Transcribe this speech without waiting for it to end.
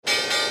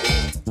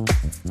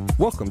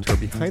Welcome to our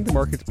Behind the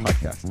Markets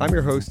podcast. I'm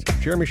your host,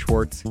 Jeremy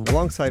Schwartz.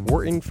 Alongside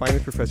Wharton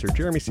Finance Professor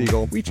Jeremy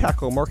Siegel, we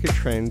tackle market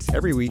trends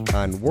every week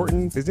on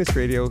Wharton Business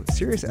Radio,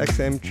 Sirius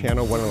XM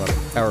Channel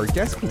 111. Our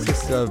guest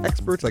consists of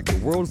experts like the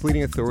world's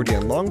leading authority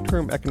on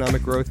long-term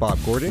economic growth, Bob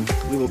Gordon.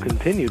 We will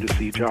continue to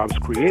see jobs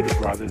created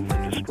rather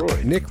than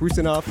destroyed. Nick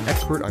Rusinoff,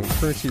 expert on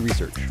currency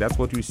research. That's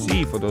what you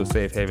see for those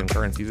safe haven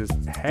currencies is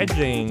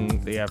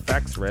hedging the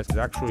FX risk is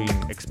actually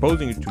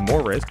exposing you to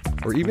more risk.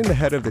 Or even the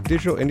head of the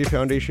Digital India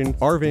Foundation,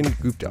 Arvind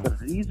Gupta.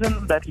 The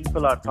reason that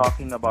people are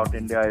talking about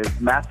India is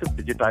massive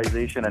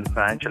digitization and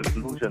financial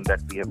inclusion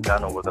that we have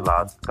done over the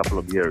last couple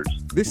of years.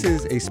 This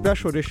is a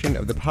special edition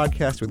of the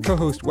podcast with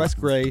co-host Wes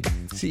Gray,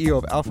 CEO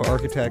of Alpha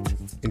Architect.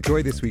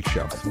 Enjoy this week's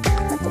show.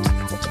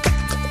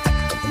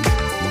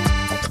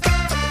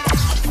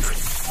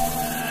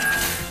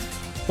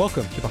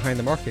 Welcome to Behind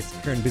the Markets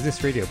here on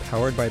Business Radio,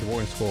 powered by the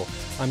Wharton School.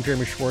 I'm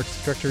Jeremy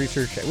Schwartz, Director of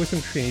Research at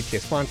WisdomTree and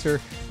ETF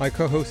sponsor. My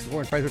co-host is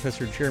Wharton Finance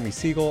Professor Jeremy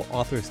Siegel,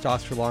 author of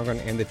Stocks for Long Run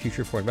and the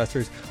Future for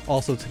Investors.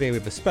 Also today we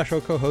have a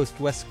special co-host,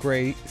 Wes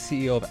Gray,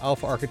 CEO of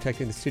Alpha Architect,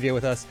 in the studio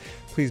with us.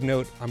 Please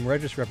note, I'm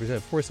registered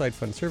representative of Foresight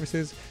Fund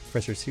Services.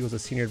 Professor Siegel is a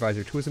senior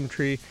advisor to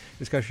WisdomTree.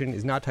 Discussion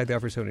is not tied to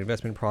offers of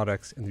investment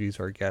products, and the views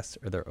of our guests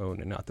are their own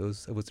and not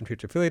those of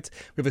WisdomTree's affiliates.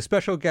 We have a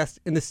special guest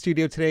in the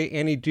studio today,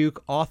 Annie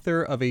Duke,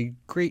 author of a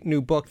great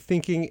new book,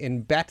 Thinking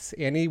in Bets.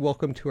 Annie,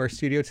 welcome to our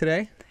studio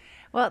today.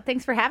 Well,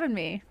 thanks for having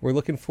me. We're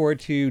looking forward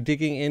to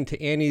digging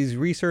into Annie's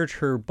research,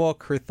 her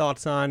book, her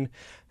thoughts on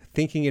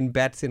thinking in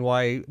bets and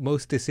why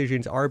most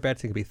decisions are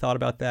bets and can be thought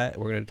about that.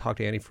 We're going to talk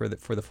to Annie for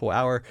the full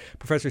hour.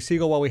 Professor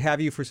Siegel, while we have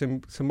you for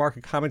some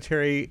market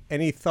commentary,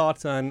 any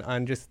thoughts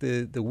on just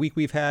the week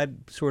we've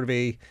had, sort of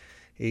a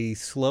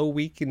slow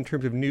week in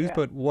terms of news,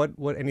 but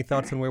what any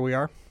thoughts on where we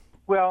are?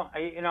 Well,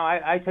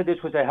 I said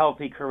this was a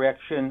healthy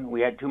correction. We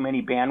had too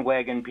many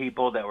bandwagon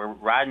people that were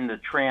riding the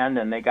trend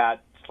and they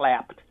got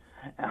slapped.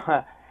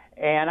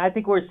 And I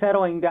think we're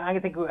settling down. I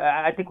think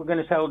we're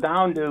going to settle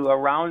down to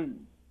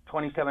around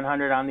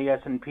 2,700 on the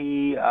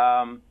S&P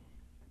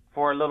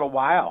for a little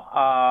while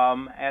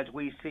as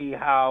we see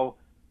how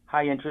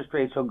high interest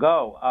rates will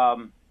go.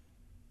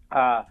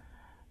 Now,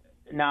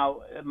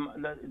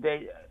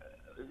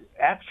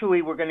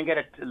 we're going to get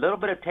a little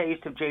bit of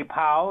taste of Jay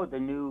Powell, the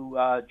new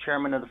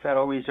chairman of the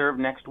Federal Reserve,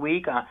 next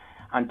week.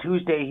 On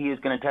Tuesday, he is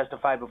going to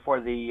testify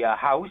before the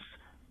House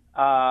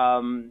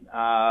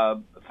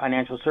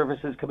Financial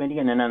Services Committee,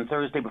 and then on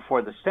Thursday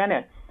before the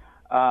Senate.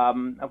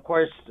 Of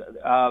course,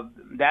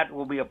 that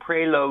will be a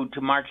prelude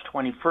to March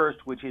 21st,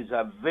 which is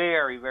a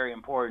very, very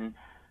important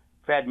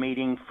Fed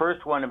meeting.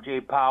 First one of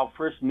Jay Powell,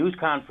 first news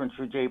conference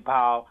for Jay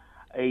Powell,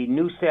 a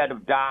new set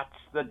of dots,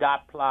 the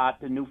dot plot,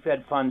 the new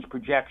Fed funds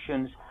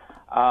projections.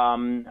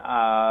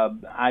 I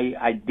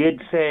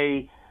did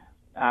say,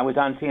 I was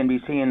on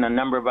CNBC and a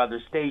number of other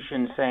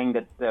stations saying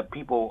that the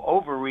people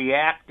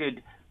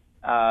overreacted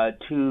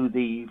to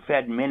the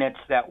Fed minutes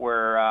that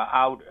were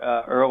out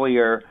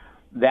earlier.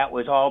 That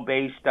was all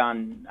based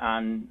on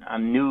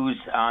news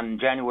on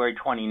January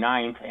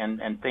 29th,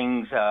 and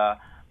things have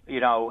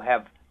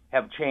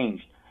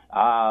changed.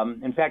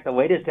 In fact, the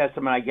latest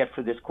estimate I get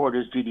for this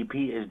quarter's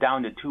GDP is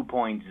down to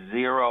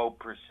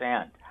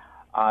 2.0%.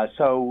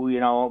 So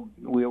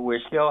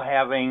we're still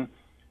having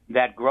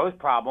that growth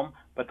problem,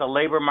 but the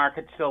labor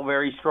market's still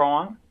very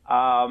strong.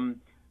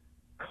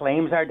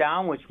 Claims are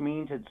down, which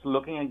means it's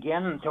looking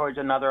again towards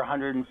another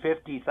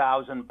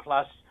 150,000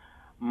 plus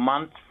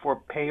months for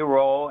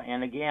payroll.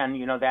 And again,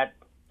 that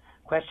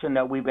question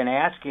that we've been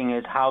asking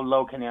is how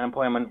low can the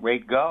unemployment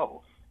rate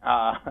go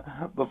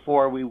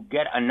before we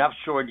get enough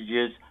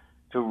shortages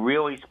to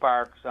really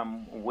spark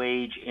some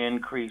wage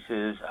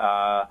increases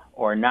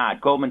or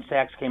not. Goldman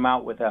Sachs came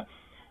out with a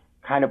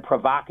kind of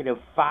provocative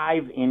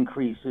 5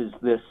 increases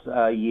this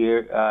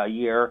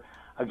year.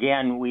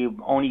 Again, we're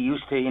only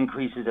used to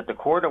increases at the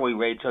quarterly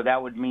rate, so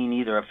that would mean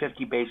either a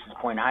 50 basis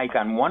point hike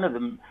on one of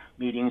the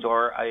meetings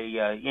or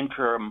a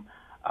interim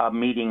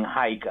meeting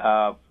hike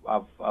of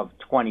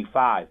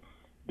 25.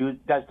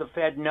 Does the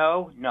Fed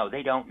know? No,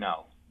 they don't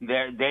know.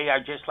 They are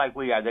just like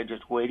we are. They're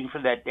just waiting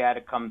for that data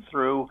to come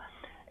through,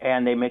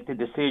 and they make the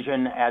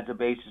decision as a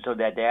basis of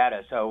that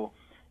data. So,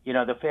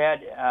 the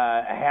Fed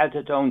has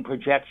its own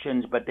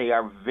projections, but they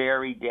are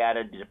very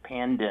data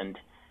dependent.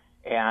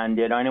 And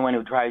anyone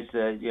who tries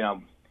to,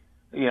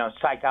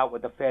 psych out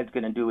what the Fed's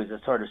going to do is a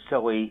sort of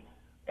silly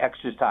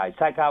exercise.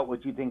 Psych out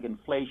what you think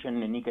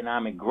inflation and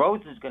economic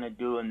growth is going to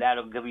do, and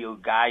that'll give you a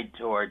guide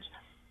towards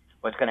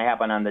what's going to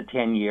happen on the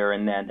 10-year,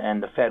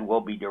 and the Fed will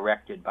be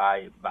directed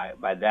by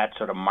that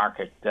sort of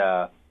market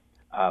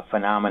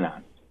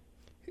phenomenon.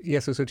 Yeah,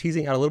 so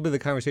teasing out a little bit of the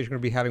conversation we're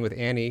going to be having with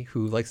Annie,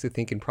 who likes to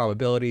think in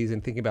probabilities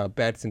and think about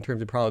bets in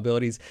terms of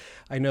probabilities.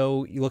 I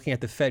know you're looking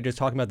at the Fed, just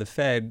talking about the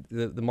Fed,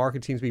 the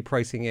market seems to be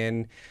pricing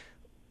in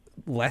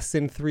less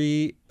than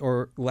three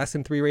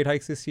rate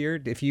hikes this year.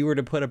 If you were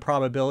to put a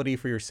probability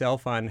for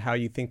yourself on how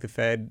you think the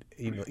Fed,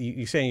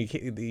 you're saying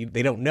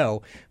they don't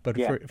know, but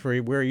yeah. for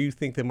where you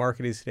think the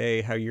market is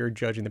today, how you're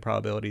judging the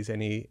probabilities,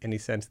 any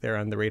sense there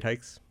on the rate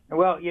hikes?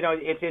 Well,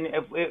 it's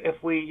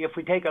if we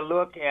take a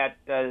look at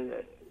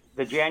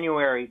the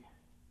January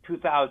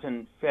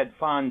 2000 Fed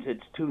funds,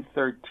 it's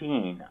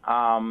 213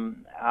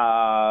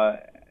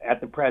 at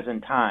the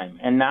present time,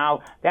 and now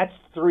that's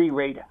 3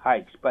 rate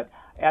hikes. But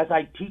as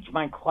I teach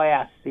my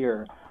class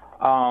here,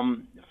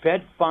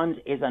 Fed funds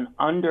is an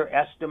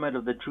underestimate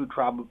of the true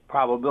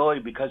probability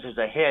because there's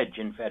a hedge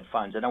in Fed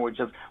funds. In other words,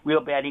 if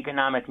real bad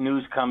economic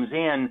news comes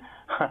in,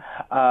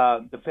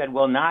 the Fed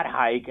will not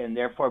hike, and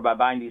therefore by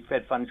buying these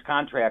Fed funds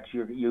contracts,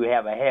 you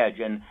have a hedge.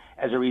 And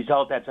as a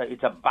result,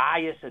 it's a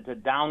bias, it's a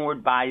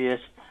downward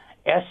biased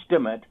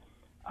estimate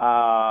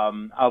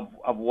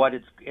of what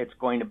it's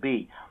going to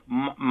be.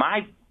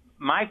 My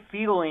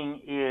feeling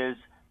is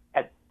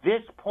at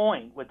this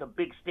point, with a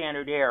big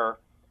standard error,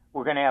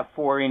 we're going to have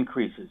 4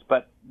 increases.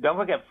 But don't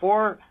forget,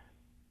 four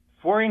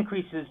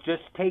increases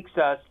just takes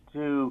us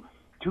to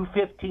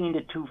 215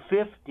 to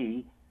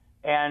 250.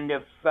 And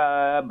if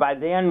by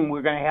then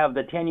we're going to have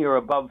the 10-year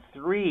above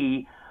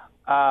 3,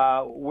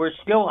 we're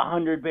still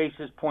 100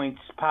 basis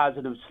points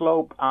positive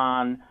slope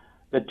on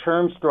the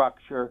term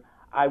structure.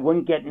 I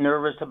wouldn't get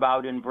nervous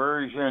about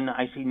inversion.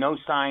 I see no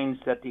signs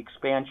that the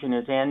expansion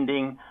is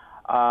ending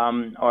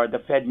or the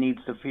Fed needs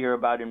to fear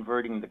about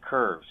inverting the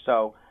curve.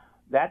 So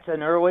that's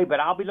an early, but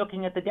I'll be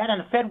looking at the data,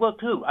 and the Fed will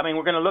too. I mean,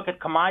 we're going to look at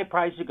commodity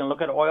prices, you can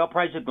look at oil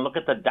prices, you can look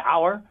at the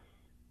dollar.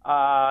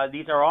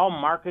 These are all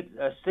market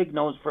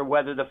signals for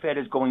whether the Fed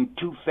is going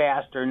too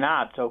fast or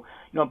not. So,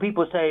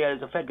 people say, is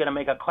the Fed going to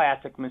make a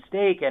classic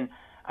mistake? And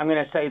I'm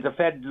going to say the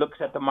Fed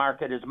looks at the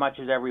market as much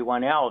as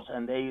everyone else,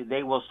 and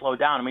they will slow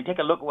down. I mean, take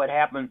a look at what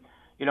happened.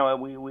 We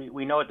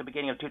know at the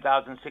beginning of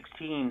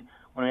 2016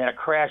 when we had a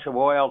crash of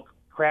oil,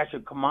 crash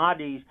of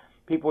commodities,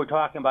 people were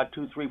talking about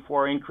 2, 3,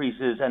 4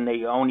 increases, and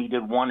they only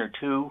did 1 or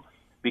 2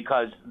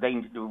 because they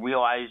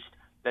realized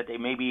that they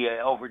maybe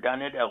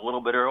overdone it a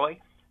little bit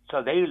early.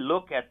 So they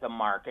look at the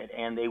market,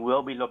 and they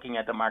will be looking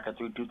at the market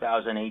through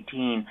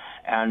 2018,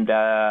 and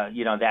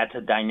that's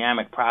a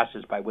dynamic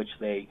process by which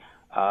they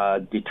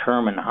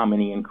determine how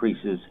many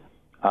increases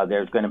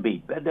there's going to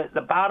be.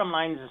 The bottom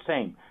line is the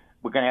same.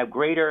 We're going to have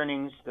great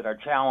earnings that are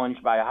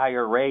challenged by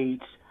higher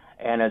rates,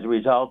 and as a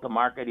result, the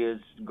market is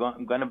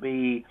going to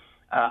be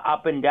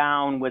up and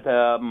down with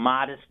a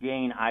modest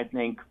gain, I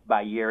think,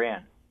 by year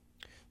end.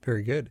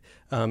 Very good.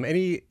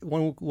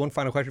 One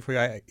final question for you.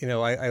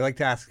 I like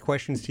to ask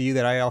questions to you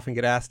that I often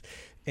get asked,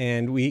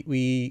 and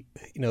we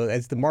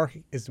as the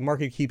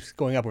market keeps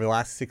going up over the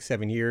last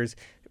 6-7 years,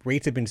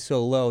 rates have been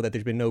so low that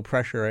there's been no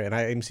pressure, and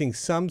I'm seeing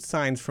some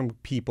signs from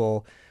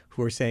people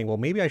who are saying, well,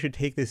 maybe I should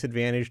take this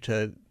advantage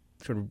to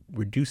sort of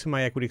reduce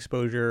my equity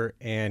exposure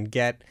and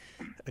get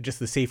just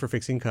the safer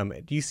fixed income.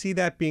 Do you see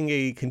that being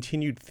a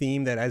continued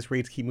theme, that as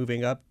rates keep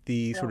moving up,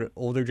 the sort of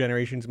older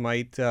generations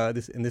might,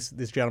 this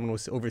gentleman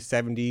was over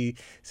 70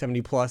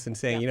 plus and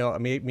saying,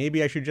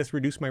 maybe I should just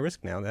reduce my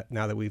risk now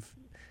that we've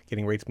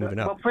getting rates moving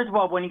up? Well, first of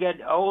all, when you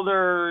get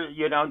older,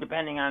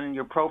 depending on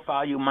your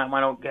profile, you might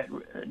want to get,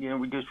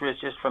 reduce risk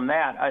just from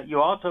that.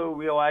 You also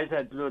realize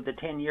that the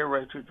 10-year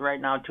rate is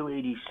right now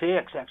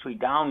 286, actually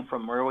down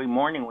from early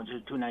morning, which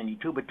is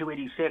 292, but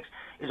 286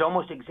 is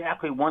almost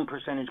exactly 1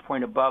 percentage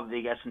point above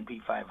the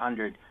S&P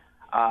 500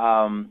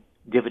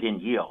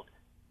 dividend yield.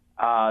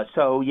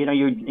 So,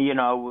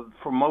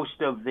 for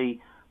most of the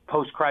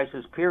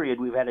post-crisis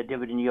period, we've had a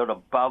dividend yield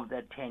above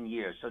that 10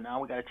 years. So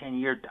now we got a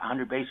 10-year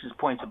 100 basis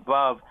points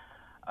above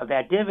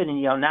that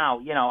dividend yield. Now,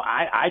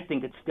 I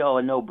think it's still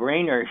a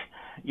no-brainer.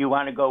 You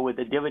want to go with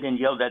a dividend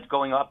yield that's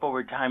going up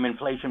over time,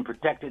 inflation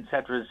protected, et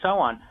cetera, and so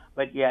on.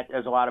 But yet,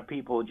 there's a lot of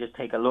people who just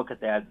take a look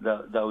at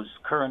those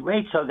current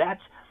rates. So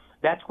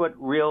that's what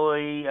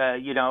really,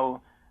 is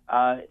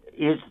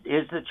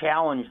the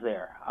challenge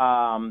there.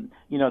 The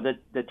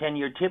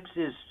 10-year tips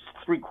is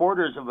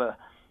 3/4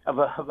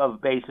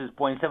 of basis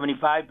points,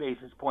 75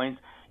 basis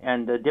points,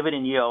 and the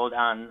dividend yield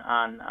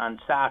on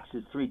stocks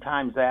is 3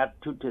 times that,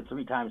 2 to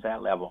 3 times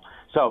that level.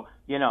 So,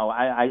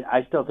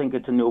 I still think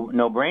it's a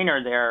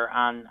no-brainer there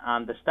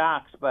on the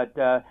stocks, but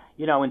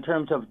in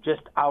terms of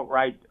just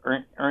outright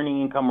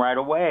earning income right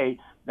away,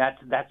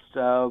 that's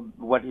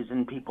what is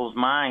in people's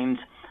minds,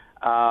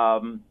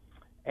 that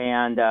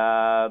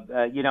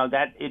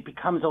it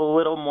becomes a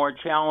little more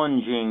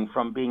challenging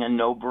from being a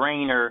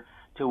no-brainer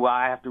to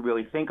I have to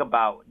really think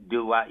about,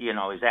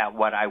 is that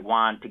what I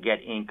want to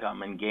get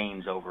income and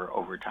gains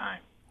over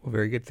time? Well,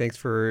 very good. Thanks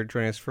for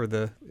joining us for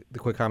the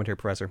quick commentary,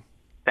 Professor.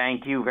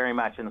 Thank you very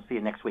much, and I'll see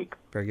you next week.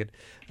 Very good.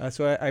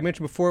 So I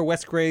mentioned before,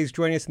 Wes Gray is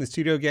joining us in the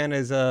studio again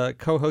as a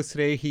co-host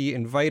today. He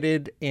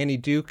invited Annie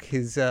Duke,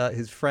 his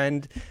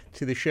friend,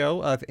 to the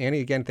show. Annie,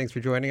 again, thanks for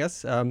joining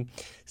us.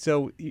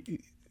 So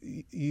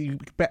you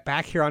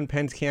back here on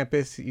Penn's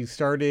campus,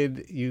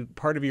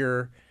 part of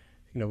your,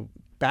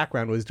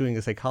 background was doing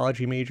a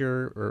psychology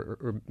major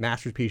or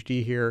master's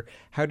PhD here.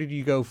 How did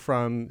you go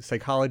from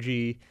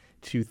psychology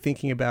to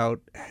thinking about,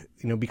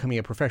 becoming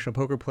a professional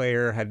poker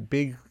player, had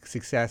big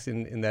success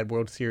in that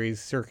World Series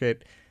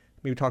circuit?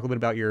 Maybe talk a little bit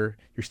about your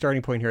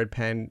starting point here at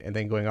Penn and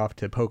then going off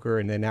to poker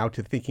and then now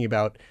to thinking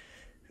about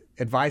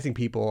advising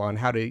people on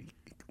how to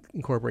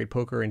incorporate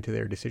poker into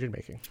their decision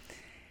making?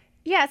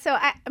 Yeah, so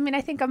I mean,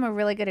 I think I'm a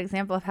really good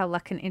example of how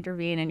luck can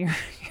intervene in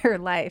your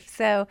life.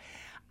 So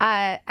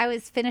I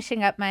was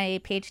finishing up my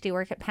PhD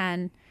work at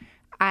Penn.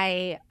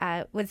 I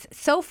was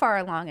so far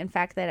along, in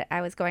fact, that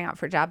I was going out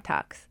for job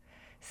talks.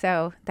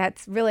 So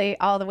that's really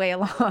all the way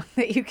along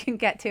that you can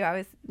get to. I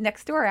was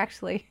next door,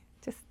 actually,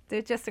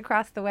 just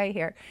across the way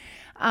here.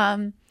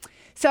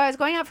 So I was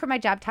going out for my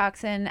job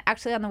talks, and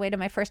actually on the way to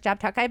my first job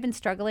talk, I had been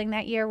struggling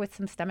that year with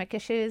some stomach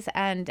issues,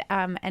 and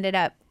ended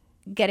up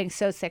getting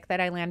so sick that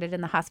I landed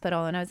in the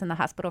hospital, and I was in the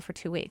hospital for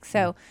 2 weeks.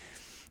 So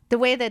the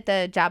way that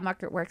the job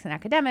market works in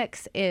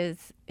academics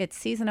is it's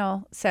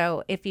seasonal.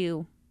 So if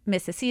you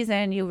miss a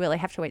season, you really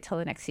have to wait till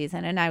the next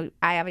season. And I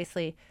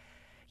obviously,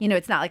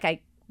 it's not like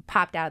I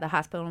popped out of the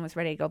hospital and was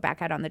ready to go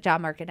back out on the job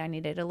market. I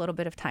needed a little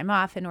bit of time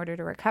off in order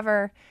to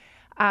recover.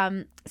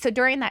 So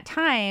during that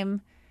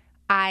time,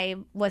 I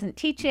wasn't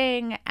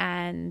teaching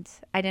and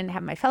I didn't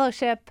have my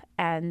fellowship.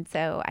 And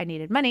so I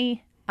needed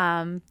money.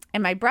 And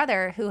my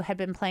brother, who had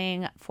been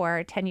playing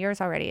for 10 years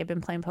already, had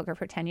been playing poker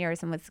for 10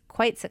 years and was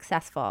quite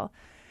successful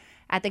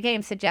at the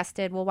game,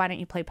 suggested, well, why don't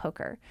you play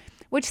poker?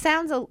 Which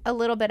sounds a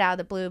little bit out of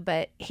the blue,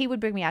 but he would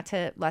bring me out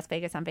to Las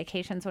Vegas on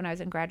vacations when I was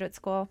in graduate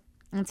school.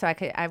 And so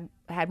I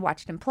had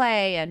watched him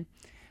play, and,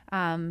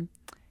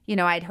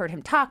 I'd heard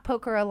him talk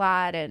poker a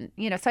lot. And,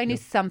 so I knew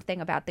something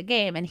about the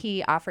game, and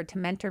he offered to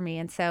mentor me.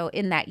 And so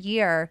in that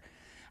year,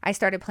 I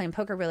started playing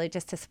poker really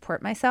just to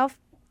support myself.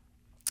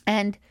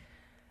 And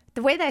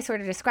the way that I sort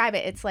of describe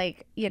it, it's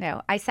like,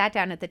 I sat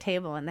down at the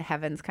table and the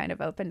heavens kind of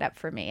opened up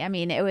for me. I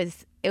mean, it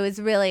was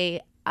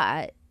really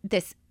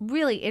this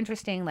really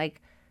interesting,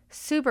 like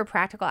super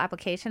practical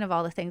application of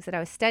all the things that I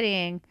was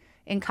studying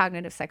in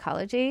cognitive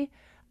psychology,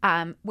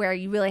 where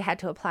you really had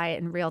to apply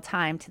it in real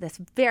time to this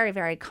very,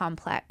 very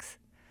complex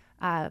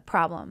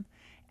problem.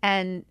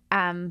 And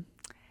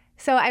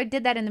so I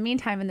did that in the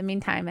meantime. In the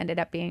meantime, ended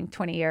up being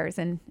 20 years.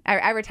 And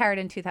I retired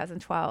in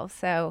 2012.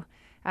 So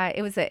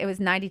it was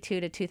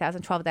 92 to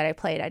 2012 that I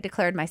played. I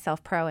declared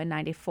myself pro in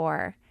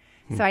 94.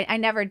 So I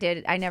never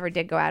did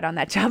go out on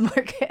that job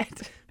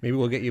market. Maybe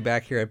we'll get you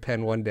back here at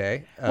Penn one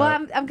day.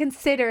 Well, I'm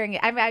considering it.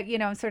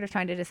 I'm sort of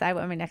trying to decide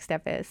what my next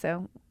step is.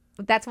 So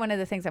that's one of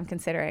the things I'm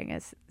considering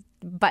is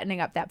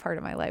buttoning up that part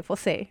of my life. We'll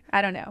see.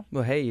 I don't know.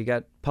 Well, hey, you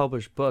got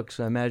published books,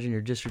 so I imagine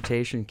your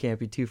dissertation can't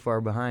be too far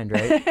behind,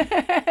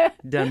 right?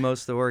 Done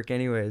most of the work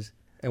anyways.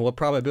 And what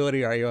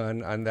probability are you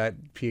on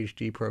that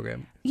PhD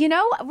program?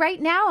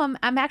 Right now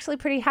I'm actually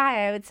pretty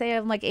high. I would say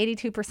I'm like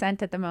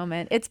 82% at the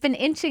moment. It's been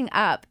inching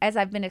up as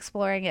I've been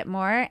exploring it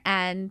more.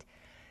 And,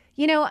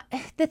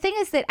 the thing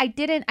is that I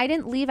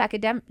didn't leave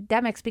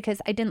academics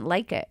because I didn't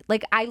like it.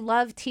 Like, I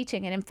love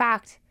teaching. And in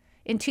fact,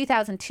 in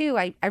 2002,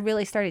 I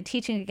really started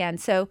teaching again.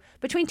 So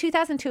between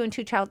 2002 and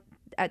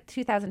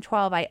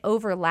 2012, I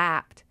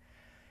overlapped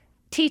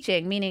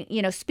teaching,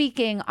 meaning,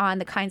 speaking on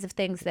the kinds of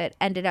things that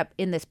ended up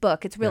in this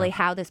book. It's really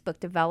how this book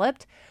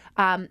developed,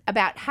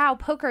 about how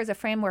poker as a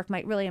framework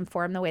might really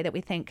inform the way that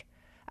we think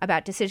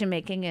about decision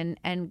making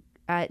and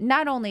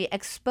not only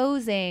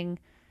exposing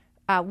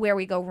where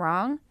we go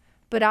wrong,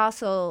 but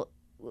also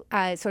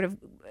sort of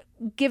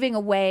giving a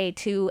way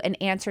to an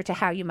answer to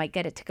how you might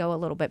get it to go a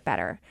little bit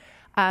better.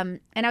 And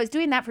I was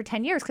doing that for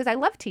 10 years because I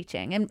love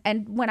teaching.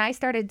 And when I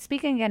started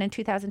speaking again in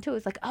 2002, it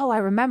was like, oh, I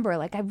remember,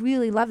 like, I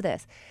really love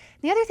this.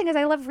 And the other thing is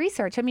I love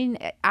research. I mean,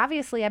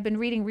 obviously, I've been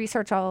reading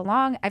research all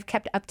along. I've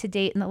kept up to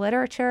date in the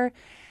literature.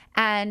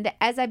 And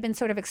as I've been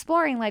sort of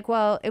exploring, like,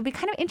 well, it would be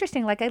kind of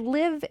interesting. Like, I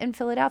live in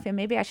Philadelphia.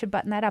 Maybe I should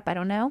button that up. I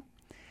don't know.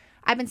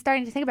 I've been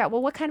starting to think about,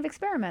 well, what kind of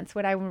experiments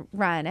would I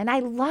run? And I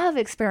love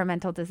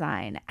experimental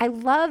design. I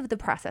love the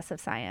process of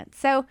science.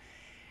 So,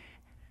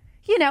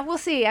 we'll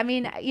see. I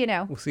mean,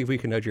 We'll see if we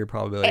can nudge your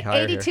probability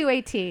higher.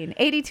 82-18.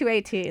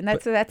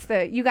 82-18.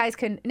 That's you guys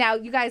can, now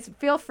you guys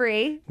feel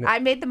free. No. I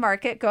made the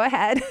market. Go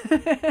ahead.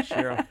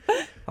 Sure.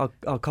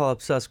 I'll call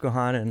up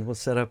Susquehanna and we'll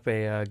set up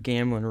a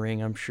gambling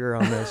ring, I'm sure,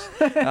 on this.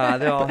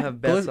 They all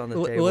have bets on the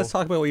table. Well, let's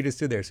talk about what you just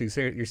did there. So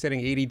you're setting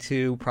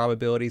 82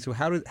 probabilities. So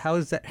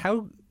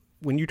how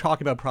when you talk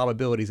about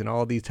probabilities and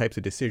all these types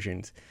of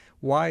decisions,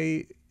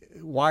 why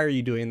are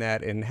you doing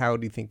that, and how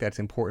do you think that's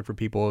important for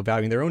people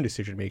evaluating their own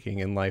decision making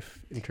in life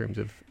in terms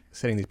of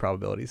setting these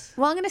probabilities?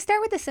 Well, I'm going to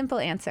start with a simple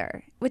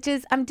answer, which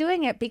is I'm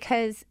doing it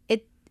because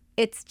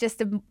it's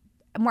just a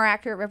more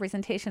accurate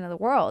representation of the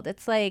world.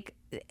 It's like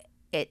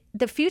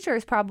the future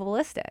is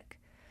probabilistic.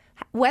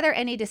 Whether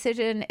any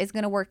decision is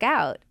going to work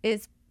out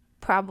is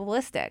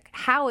probabilistic.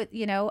 How it,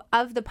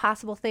 of the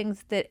possible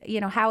things that,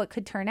 how it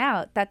could turn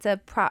out,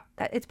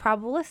 it's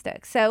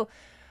probabilistic. So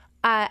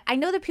I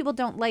know that people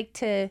don't like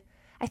to,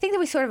 I think that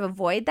we sort of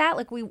avoid that.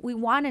 Like we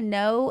want to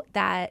know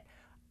that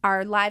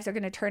our lives are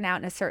going to turn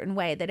out in a certain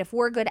way, that if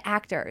we're good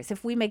actors,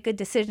 if we make good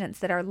decisions,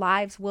 that our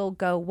lives will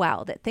go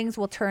well, that things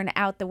will turn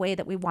out the way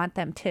that we want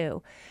them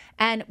to.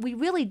 And we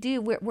really do.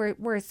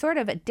 We're sort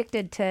of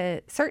addicted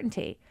to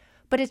certainty,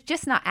 but it's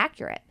just not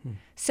accurate.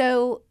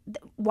 So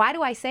why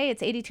do I say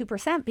it's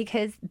 82%?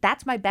 Because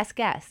that's my best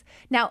guess.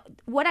 Now,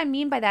 what I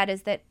mean by that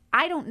is that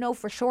I don't know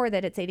for sure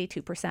that it's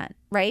 82%,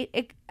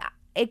 right?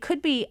 it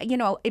could be,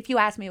 if you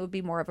ask me, it would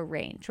be more of a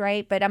range,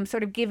 right? But I'm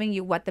sort of giving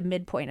you what the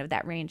midpoint of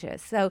that range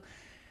is. So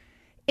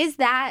is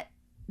that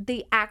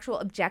the actual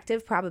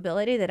objective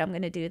probability that I'm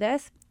going to do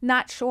this?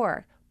 Not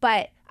sure,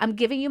 but I'm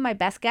giving you my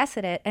best guess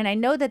at it. And I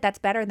know that that's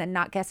better than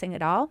not guessing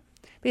at all.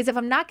 Because if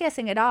I'm not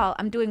guessing at all,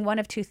 I'm doing one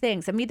of two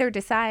things. I'm either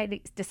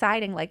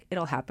deciding like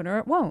it'll happen or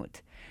it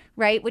won't,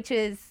 right? Which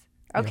is,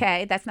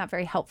 okay, that's not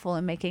very helpful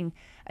in making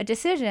a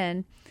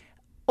decision.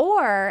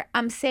 Or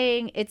I'm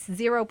saying it's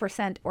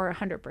 0% or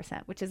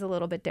 100%, which is a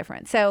little bit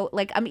different. So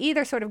like I'm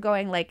either sort of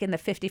going like in the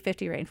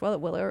 50-50 range, well,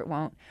 it will or it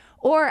won't.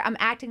 Or I'm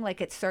acting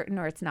like it's certain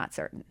or it's not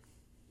certain.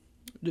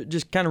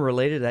 Just kind of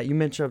related to that, you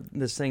mentioned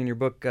this thing in your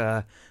book,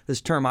 this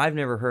term I've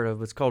never heard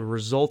of. It's called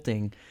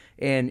resulting.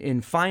 And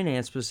in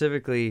finance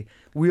specifically,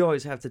 we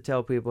always have to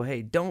tell people,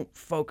 hey, don't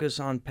focus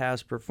on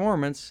past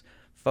performance,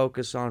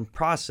 focus on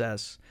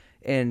process.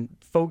 And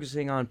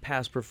focusing on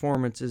past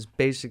performance is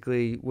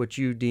basically what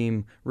you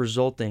deem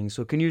resulting.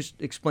 So can you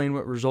explain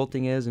what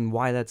resulting is and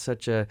why that's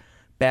such a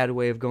bad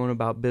way of going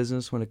about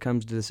business when it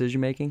comes to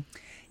decision making?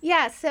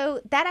 Yeah,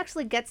 so that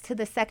actually gets to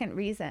the second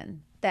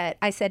reason that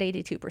I said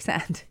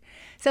 82%.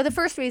 So the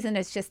first reason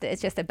is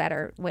it's just a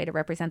better way to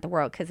represent the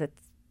world because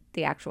it's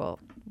the actual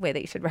way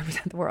that you should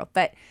represent the world.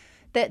 But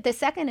the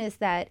second is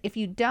that if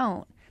you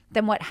don't,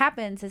 then what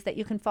happens is that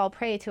you can fall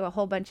prey to a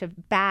whole bunch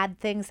of bad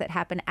things that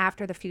happen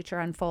after the future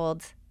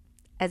unfolds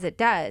as it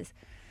does.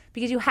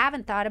 Because you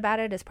haven't thought about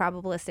it as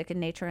probabilistic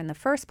in nature in the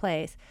first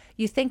place.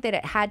 You think that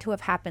it had to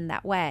have happened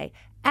that way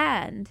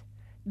and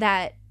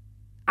that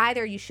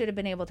either you should have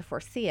been able to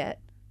foresee it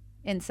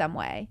in some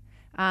way,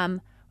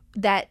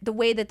 that the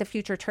way that the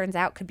future turns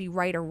out could be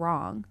right or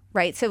wrong,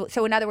 right? So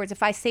in other words,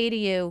 if I say to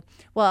you,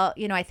 well,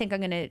 I think I'm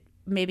going to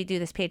maybe do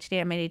this PhD,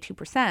 I'm at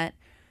 82%,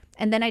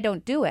 and then I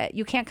don't do it,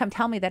 you can't come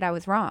tell me that I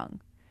was wrong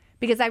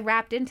because I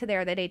wrapped into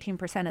there that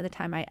 18% of the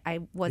time I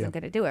wasn't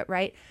going to do it,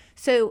 right?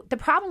 So the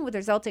problem with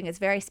resulting is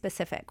very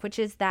specific, which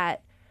is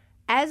that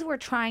as we're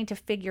trying to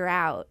figure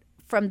out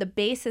from the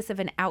basis of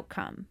an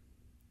outcome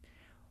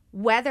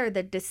whether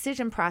the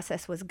decision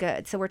process was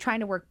good. So we're trying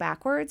to work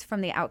backwards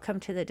from the outcome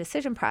to the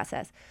decision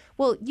process.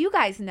 Well, you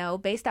guys know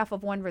based off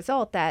of one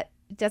result that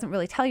it doesn't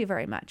really tell you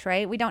very much,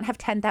 right? We don't have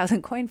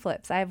 10,000 coin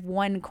flips. I have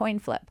one coin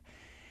flip.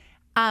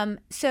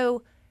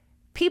 So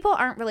people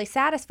aren't really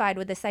satisfied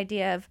with this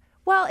idea of,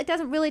 well, it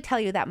doesn't really tell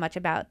you that much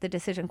about the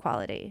decision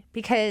quality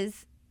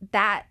because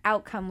that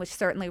outcome was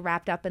certainly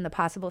wrapped up in the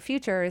possible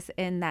futures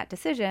in that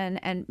decision.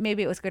 And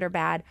maybe it was good or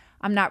bad.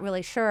 I'm not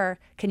really sure.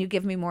 Can you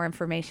give me more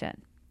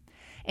information?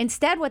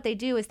 Instead, what they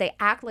do is they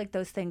act like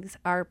those things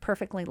are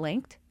perfectly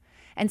linked.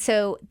 And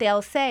so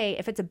they'll say,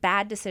 if it's a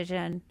bad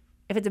decision,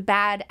 if it's a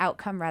bad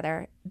outcome,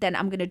 rather, then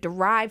I'm going to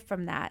derive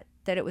from that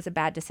it was a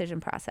bad decision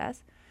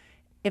process.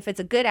 If it's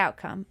a good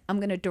outcome, I'm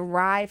going to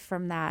derive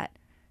from that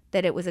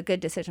it was a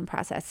good decision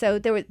process. So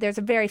there's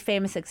a very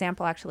famous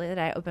example, actually, that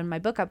I opened my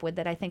book up with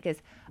that I think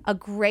is a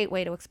great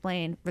way to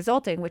explain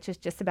resulting, which is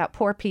just about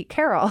poor Pete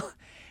Carroll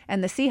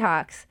and the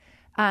Seahawks.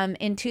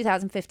 In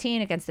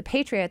 2015 against the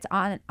Patriots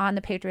on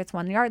the Patriots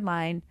 1 yard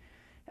line.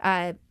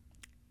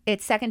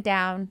 It's second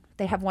down.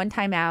 They have one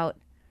timeout.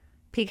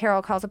 Pete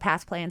Carroll calls a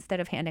pass play instead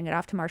of handing it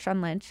off to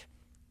Marshawn Lynch.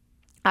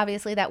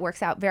 Obviously, that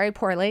works out very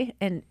poorly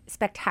in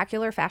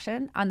spectacular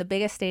fashion on the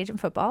biggest stage in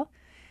football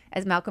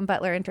as Malcolm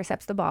Butler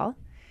intercepts the ball.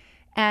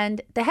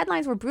 And the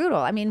headlines were brutal.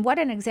 I mean, what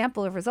an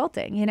example of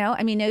resulting,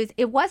 I mean,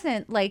 it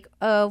wasn't like,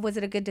 oh, was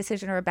it a good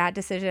decision or a bad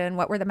decision?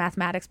 What were the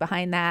mathematics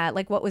behind that?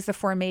 Like, what was the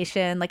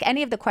formation? Like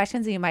any of the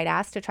questions that you might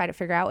ask to try to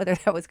figure out whether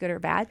that was good or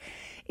bad.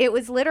 It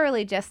was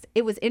literally just,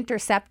 it was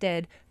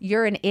intercepted.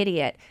 You're an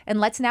idiot. And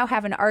let's now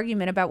have an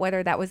argument about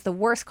whether that was the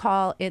worst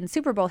call in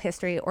Super Bowl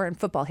history or in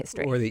football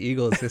history. Or the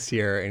Eagles this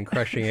year and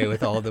crushing it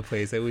with all the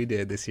plays that we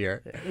did this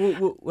year.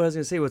 What I was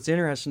going to say, what's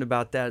interesting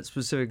about that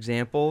specific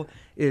example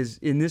is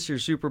in this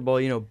year's Super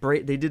Bowl,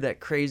 they did that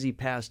crazy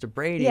pass to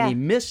Brady and he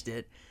missed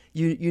it.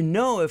 You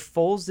know, if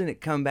Foles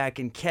didn't come back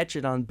and catch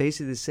it on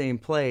basically the same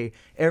play,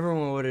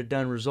 everyone would have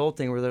done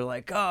resulting where they're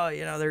like, oh,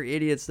 they're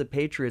idiots, the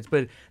Patriots.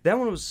 But that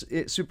one was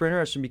super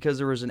interesting because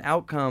there was an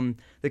outcome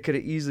that could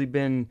have easily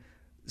been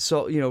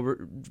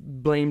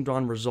blamed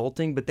on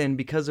resulting, but then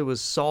because it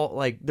was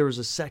there was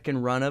a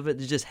second run of it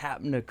that just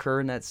happened to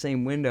occur in that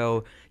same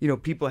window.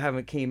 People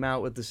haven't came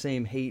out with the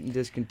same hate and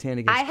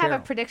discontent against Carroll.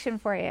 have a prediction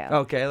for you.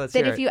 Okay, let's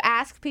hear it. That if you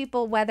ask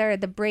people whether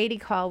the Brady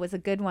call was a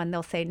good one,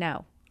 they'll say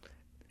no.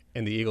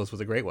 And the Eagles was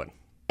a great one.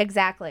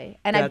 Exactly.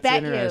 And I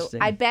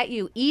bet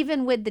you,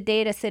 even with the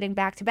data sitting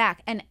back to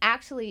back, and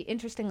actually,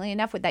 interestingly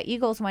enough, with that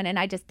Eagles one, and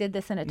I just did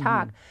this in a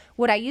talk,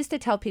 what I used to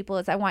tell people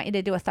is I want you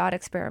to do a thought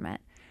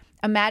experiment.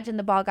 Imagine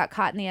the ball got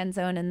caught in the end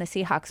zone and the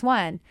Seahawks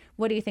won.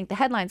 What do you think the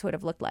headlines would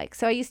have looked like?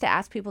 So I used to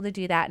ask people to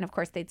do that. And of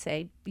course, they'd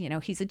say,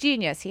 he's a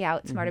genius. He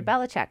outsmarted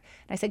Belichick.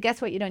 And I said,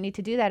 guess what? You don't need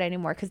to do that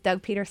anymore because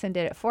Doug Peterson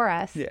did it for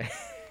us. Yeah.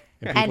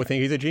 And people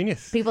think he's a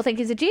genius. People think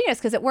he's a genius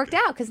because it worked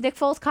out because Nick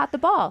Foles caught the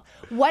ball.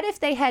 What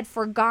if they had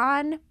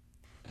forgone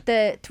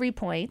the 3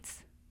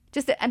 points?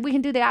 And we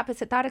can do the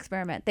opposite thought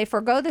experiment. They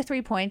forgo the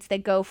 3 points. They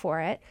go for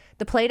it.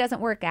 The play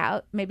doesn't work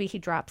out. Maybe he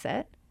drops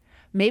it.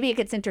 Maybe it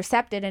gets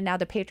intercepted and now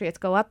the Patriots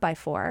go up by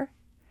 4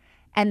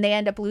 and they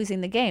end up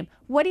losing the game.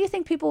 What do you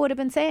think people would have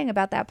been saying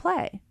about that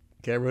play?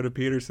 Get rid of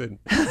Peterson.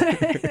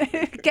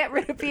 Get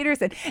rid of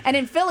Peterson. And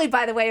in Philly,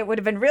 by the way, it would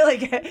have been really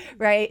good,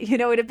 right? You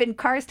know, it would have been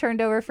cars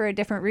turned over for a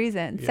different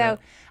reason. Yeah.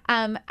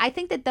 So I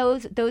think that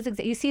those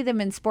you see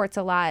them in sports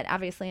a lot,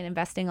 obviously, and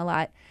investing a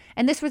lot.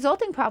 And this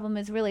resulting problem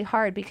is really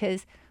hard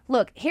because,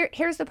 look,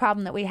 here's the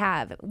problem that we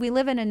have. We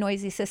live in a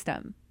noisy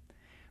system,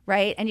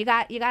 right? And you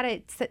got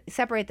to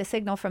separate the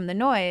signal from the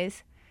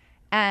noise.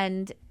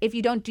 And if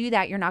you don't do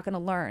that, you're not going to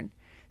learn.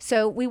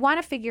 So we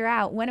want to figure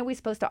out, when are we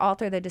supposed to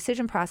alter the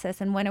decision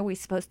process and when are we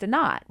supposed to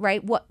not,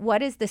 right?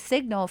 What is the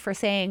signal for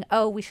saying,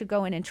 oh, we should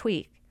go in and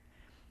tweak,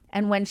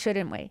 and when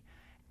shouldn't we?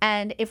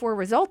 And if we're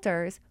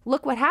resulters,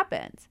 look what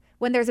happens.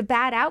 When there's a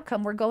bad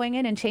outcome, we're going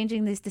in and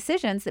changing these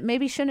decisions that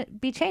maybe shouldn't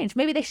be changed.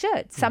 Maybe they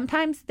should.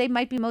 Sometimes they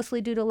might be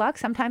mostly due to luck.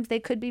 Sometimes they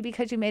could be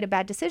because you made a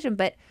bad decision.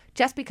 But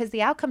just because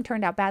the outcome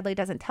turned out badly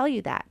doesn't tell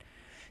you that.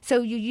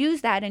 So you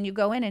use that and you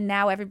go in and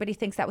now everybody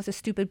thinks that was a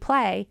stupid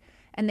play.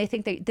 And they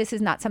think that this is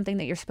not something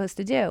that you're supposed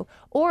to do.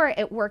 Or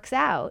it works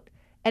out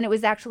and it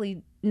was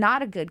actually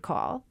not a good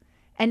call.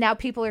 And now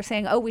people are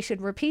saying, oh, we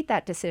should repeat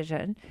that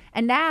decision.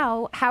 And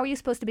now how are you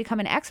supposed to become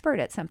an expert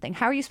at something?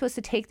 How are you supposed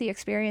to take the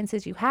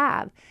experiences you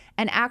have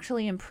and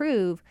actually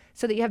improve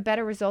so that you have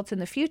better results in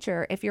the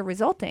future if you're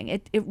resulting?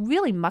 It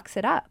really mucks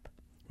it up.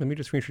 Let me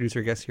just reintroduce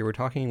our guest here. We're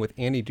talking with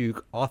Annie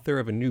Duke, author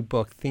of a new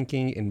book,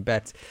 Thinking in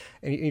Bets.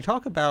 And you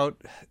talk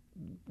about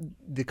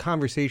the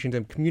conversations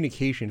and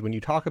communications when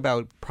you talk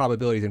about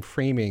probabilities and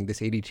framing this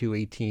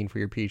 82-18 for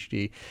your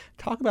PhD.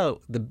 Talk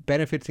about the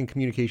benefits in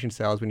communication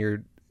styles when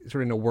you're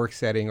sort of in a work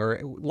setting or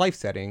life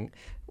setting,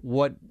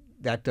 what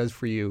that does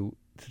for you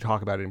to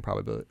talk about it in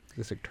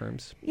probabilistic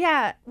terms.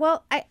 Yeah,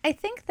 well, I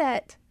think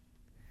that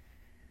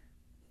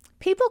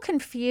people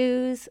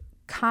confuse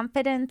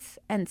confidence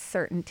and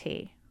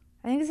certainty.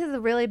 I think this is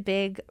a really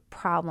big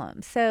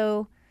problem.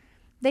 So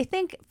they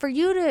think for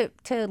you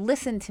to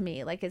listen to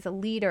me, like as a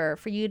leader,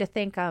 for you to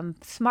think I'm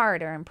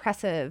smart or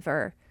impressive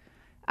or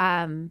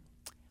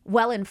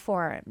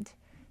well-informed,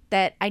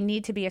 that I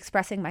need to be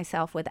expressing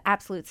myself with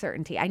absolute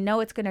certainty. I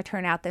know it's going to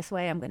turn out this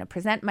way. I'm going to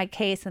present my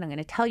case and I'm going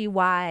to tell you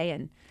why,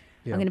 and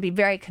I'm going to be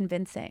very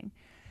convincing.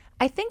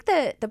 I think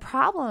that the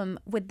problem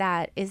with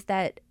that is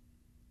that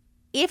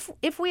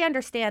if we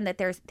understand that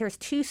there's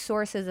two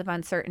sources of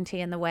uncertainty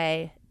in the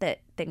way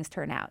that things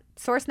turn out.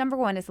 Source number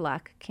one is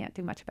luck. Can't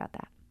do much about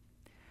that.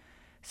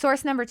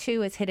 Source number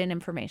two is hidden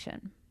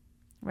information,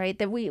 right?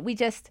 That we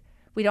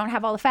don't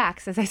have all the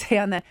facts, as I say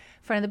on the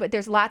front of the book.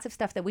 There's lots of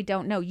stuff that we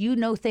don't know. You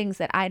know things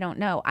that I don't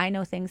know. I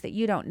know things that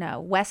you don't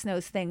know. Wes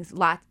knows things,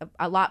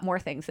 a lot more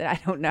things that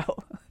I don't know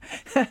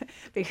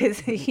because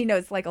he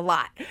knows like a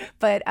lot.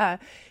 But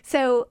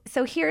so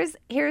here's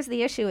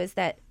the issue is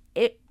that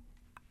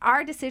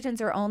our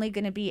decisions are only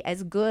going to be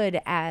as good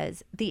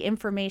as the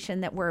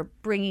information that we're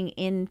bringing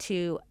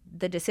into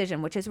the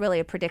decision, which is really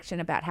a prediction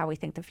about how we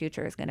think the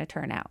future is going to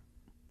turn out,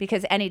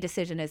 because any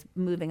decision is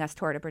moving us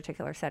toward a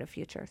particular set of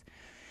futures.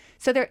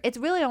 So it's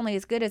really only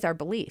as good as our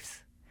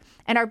beliefs.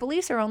 And our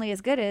beliefs are only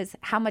as good as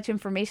how much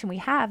information we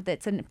have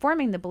that's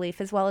informing the belief,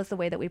 as well as the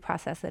way that we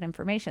process that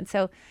information.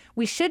 So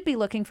we should be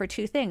looking for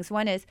two things.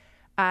 One is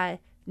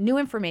new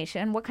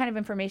information. What kind of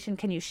information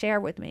can you share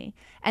with me?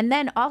 And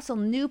then also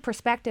new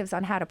perspectives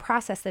on how to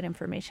process that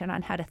information,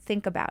 on how to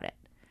think about it.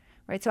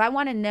 Right? So I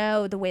want to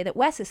know the way that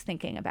Wes is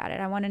thinking about it.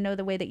 I want to know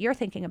the way that you're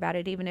thinking about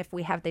it, even if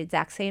we have the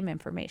exact same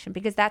information,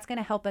 because that's going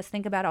to help us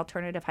think about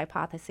alternative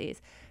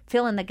hypotheses,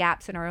 fill in the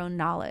gaps in our own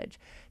knowledge,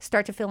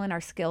 start to fill in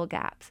our skill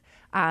gaps,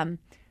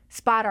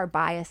 spot our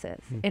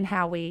biases in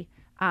how we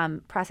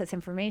process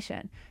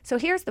information. So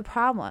here's the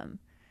problem.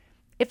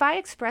 If I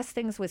express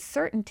things with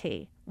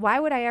certainty, why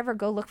would I ever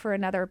go look for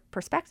another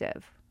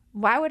perspective?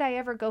 Why would I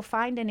ever go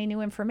find any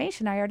new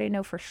information I already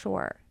know for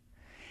sure?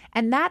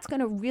 And that's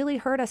going to really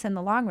hurt us in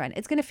the long run.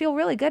 It's going to feel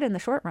really good in the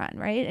short run,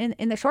 right?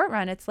 In the short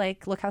run, it's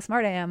like, look how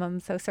smart I am. I'm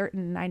so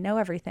certain I know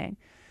everything.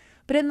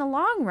 But in the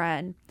long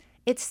run,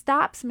 it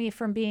stops me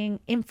from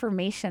being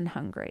information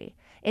hungry.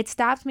 It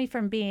stops me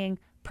from being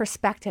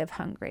perspective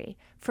hungry,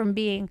 from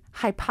being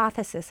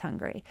hypothesis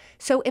hungry.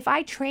 So if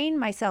I train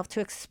myself to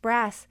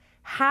express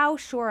how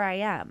sure I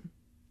am,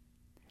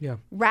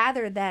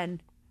 rather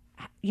than,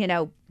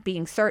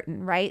 being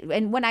certain, right?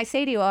 And when I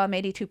say to you, oh, I'm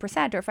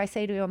 82%, or if I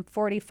say to you, I'm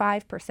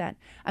 45%,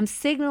 I'm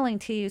signaling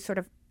to you sort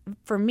of,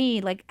 for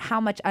me, like how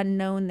much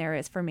unknown there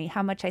is for me,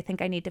 how much I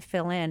think I need to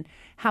fill in,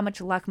 how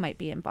much luck might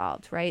be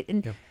involved, right?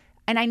 And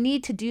I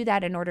need to do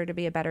that in order to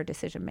be a better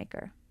decision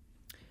maker.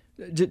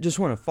 Just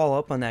want to follow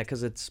up on that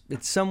because it's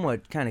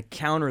somewhat kind of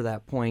counter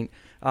that point,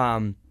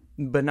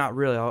 but not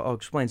really. I'll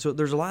explain. So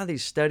there's a lot of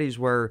these studies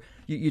where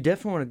you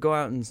definitely want to go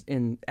out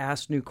and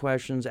ask new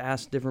questions,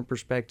 ask different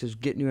perspectives,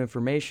 get new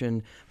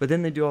information, but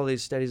then they do all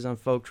these studies on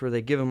folks where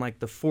they give them like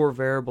the 4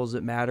 variables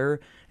that matter,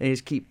 and they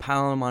just keep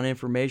piling them on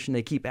information.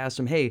 They keep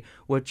asking them, hey,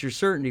 what's your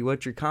certainty?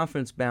 What's your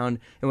confidence bound?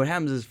 And what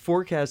happens is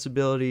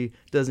forecastability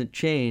doesn't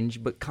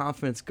change, but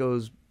confidence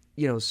goes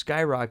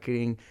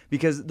skyrocketing,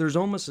 because there's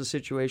almost a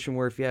situation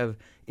where if you have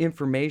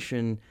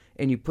information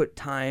and you put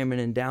time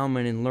and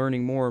endowment in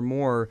learning more and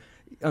more,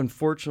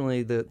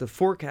 unfortunately the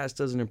forecast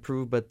doesn't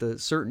improve, but the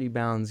certainty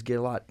bounds get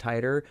a lot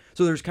tighter.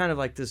 So there's kind of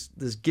like this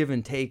give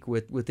and take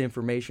with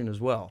information as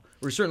well.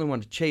 We certainly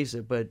want to chase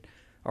it, but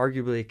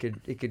arguably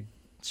it could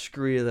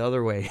screw you the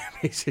other way,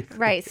 basically.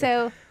 Right.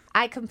 So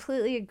I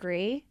completely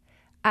agree,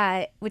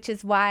 which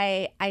is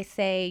why I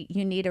say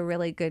you need a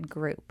really good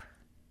group.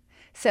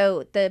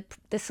 So the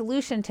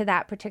solution to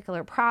that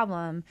particular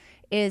problem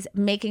is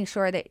making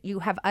sure that you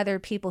have other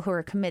people who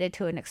are committed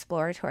to an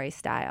exploratory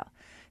style.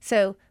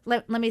 So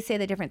let me say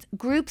the difference.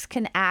 Groups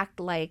can act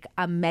like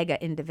a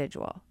mega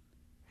individual.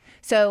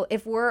 So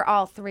if we're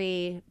all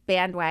three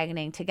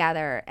bandwagoning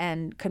together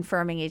and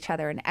confirming each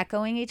other and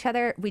echoing each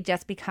other, we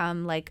just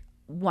become like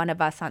one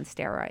of us on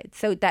steroids.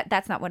 So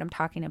that's not what I'm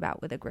talking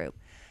about with a group.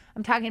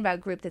 I'm talking about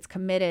a group that's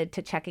committed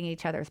to checking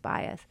each other's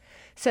bias.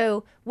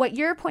 So what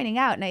you're pointing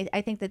out, and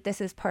I think that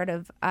this is part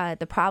of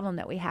the problem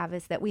that we have,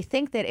 is that we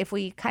think that if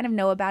we kind of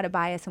know about a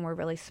bias and we're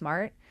really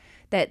smart,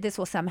 that this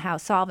will somehow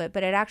solve it,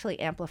 but it actually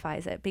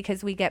amplifies it,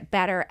 because we get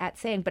better at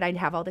saying, but I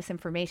have all this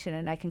information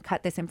and I can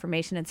cut this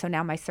information, and so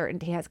now my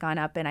certainty has gone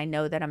up and I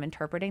know that I'm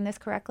interpreting this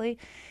correctly.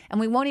 And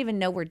we won't even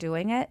know we're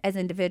doing it as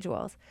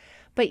individuals.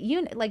 But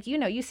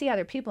you see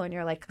other people and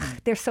you're like,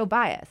 they're so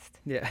biased.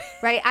 Yeah.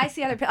 Right? I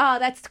see other people, oh,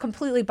 that's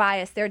completely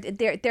biased.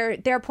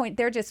 Their point,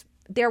 they're just,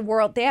 their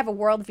world, they have a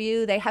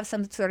worldview, they have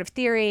some sort of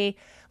theory,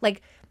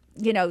 like,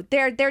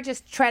 they're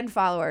just trend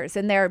followers,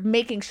 and they're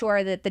making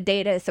sure that the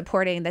data is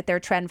supporting that they're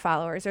trend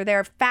followers, or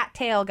they're fat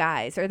tail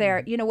guys, or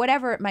they're,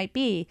 whatever it might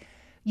be.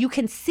 You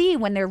can see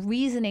when they're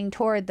reasoning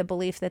toward the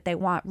belief that they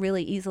want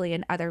really easily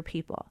in other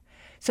people.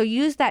 So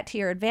use that to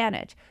your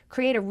advantage.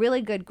 Create a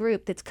really good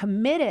group that's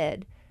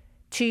committed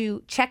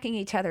to checking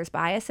each other's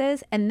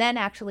biases, and then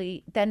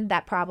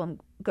that problem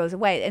goes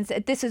away. And so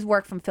this is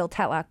work from Phil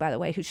Tetlock, by the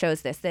way, who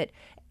shows this, that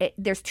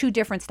there's two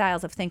different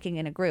styles of thinking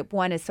in a group.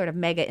 One is sort of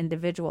mega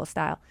individual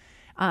style,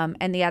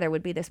 and the other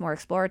would be this more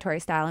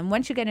exploratory style. And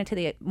once you get into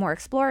the more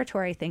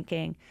exploratory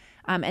thinking,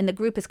 and the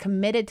group is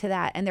committed to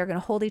that, and they're going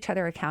to hold each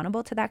other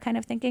accountable to that kind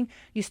of thinking,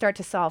 you start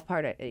to solve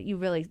part of it. You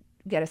really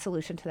get a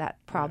solution to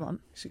that problem.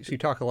 Yeah. So you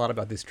talk a lot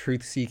about this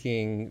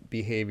truth-seeking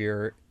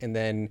behavior, and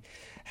then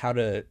how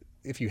to,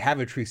 if you have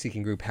a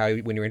truth-seeking group, how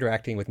when you're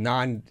interacting with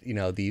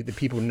the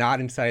people not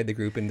inside the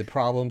group, and the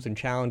problems and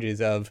challenges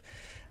of,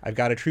 I've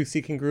got a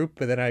truth-seeking group,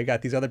 but then I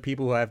got these other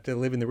people who have to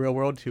live in the real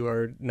world who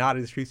are not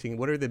as truth-seeking.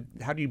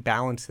 How do you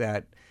balance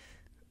that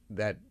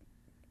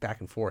back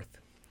and forth?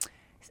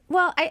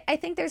 Well, I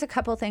think there's a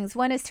couple things.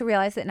 One is to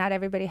realize that not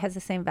everybody has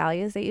the same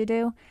values that you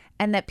do,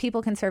 and that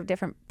people can serve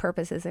different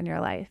purposes in your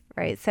life,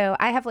 right? So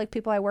I have like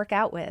people I work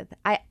out with.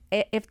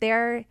 If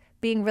they're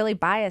being really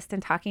biased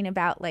and talking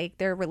about like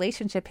their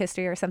relationship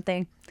history or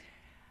something,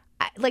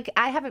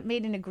 I haven't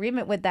made an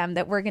agreement with them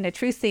that we're going to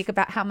truth seek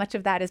about how much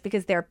of that is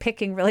because they're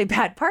picking really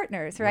bad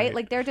partners, right?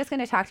 Like they're just going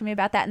to talk to me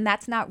about that, and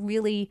that's not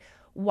really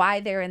why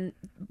they're in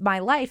my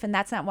life, and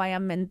that's not why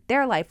I'm in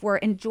their life. We're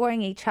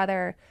enjoying each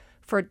other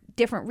for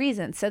different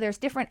reasons. So there's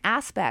different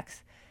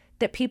aspects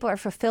that people are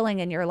fulfilling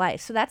in your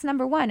life. So that's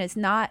number one, is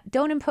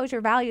don't impose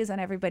your values on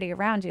everybody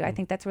around you. I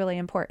think that's really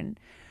important.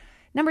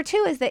 Number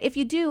two is that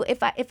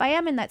if I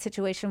am in that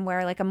situation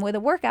where like I'm with a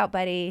workout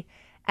buddy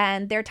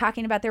and they're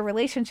talking about their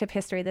relationship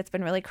history that's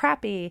been really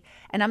crappy,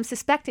 and I'm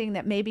suspecting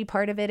that maybe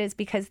part of it is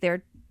because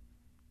they're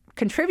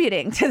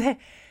contributing to the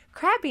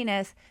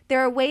crappiness,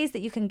 there are ways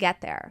that you can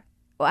get there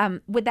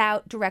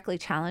without directly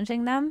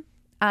challenging them.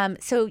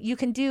 So you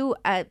can do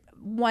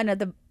one of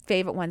the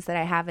favorite ones that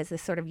I have is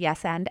this sort of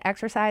yes and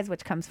exercise,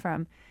 which comes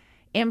from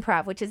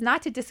improv, which is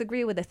not to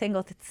disagree with a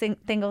single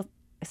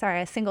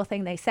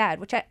thing they said,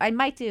 which I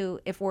might do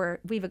if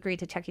we've agreed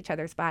to check each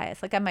other's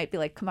bias. Like I might be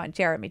like, come on,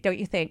 Jeremy, don't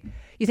you think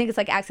it's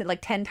like accident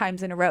like 10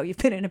 times in a row you've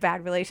been in a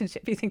bad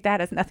relationship? You think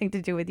that has nothing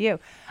to do with you?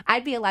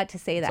 I'd be allowed to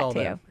say that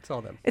to you. It's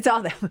all them. It's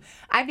all them.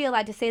 I'd be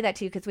allowed to say that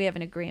to you because we have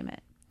an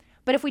agreement.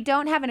 But if we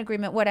don't have an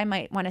agreement, what I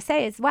might want to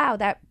say is, wow,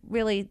 that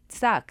really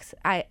sucks.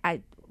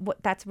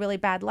 That's really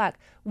bad luck.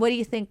 What do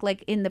you think,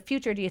 like in the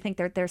future, do you think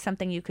there's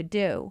something you could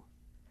do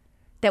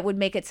that would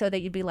make it so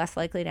that you'd be less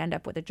likely to end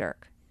up with a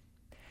jerk?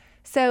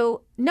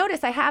 So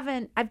notice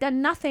I've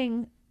done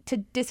nothing to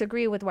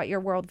disagree with what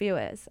your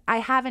worldview is. I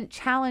haven't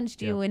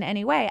challenged you in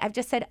any way. I've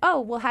just said, oh,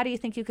 well, how do you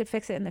think you could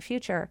fix it in the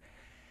future?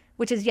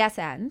 Which is yes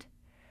and.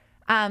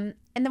 And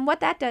then what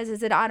that does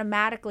is it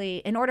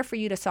automatically, in order for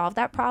you to solve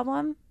that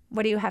problem,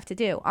 what do you have to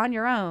do? On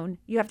your own,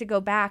 you have to go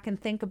back and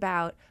think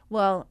about,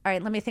 well, all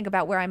right, let me think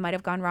about where I might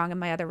have gone wrong in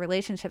my other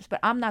relationships, but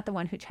I'm not the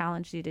one who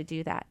challenged you to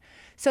do that.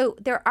 So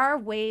there are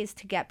ways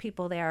to get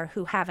people there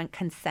who haven't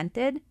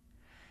consented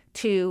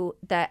to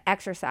the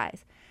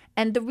exercise.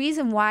 And the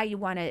reason why you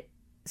want to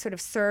sort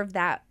of serve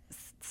that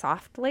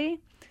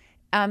softly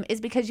is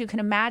because you can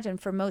imagine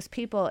for most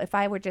people, if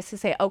I were just to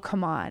say, oh,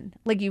 come on,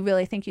 like you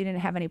really think you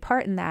didn't have any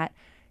part in that,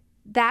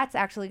 that's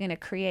actually going to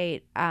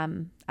create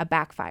a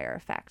backfire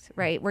effect,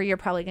 right? Where you're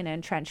probably going to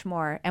entrench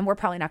more, and we're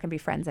probably not going to be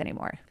friends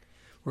anymore.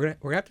 We're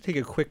gonna have to take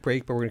a quick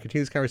break, but we're gonna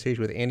continue this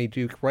conversation with Annie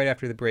Duke right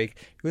after the break.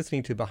 You're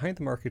listening to Behind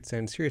the Markets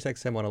and Sirius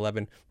XM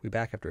 111. We'll be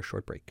back after a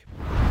short break.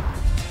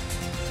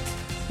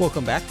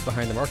 Welcome back to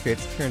Behind the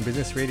Markets here on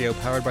Business Radio,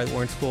 powered by the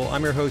Warren School.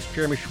 I'm your host,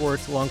 Jeremy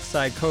Schwartz,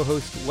 alongside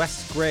co-host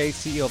Wes Gray,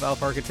 CEO of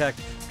Alpha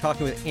Architect,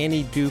 talking with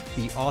Annie Duke,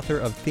 the author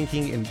of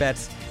Thinking in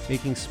Bets,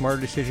 Making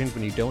Smarter Decisions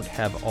When You Don't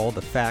Have All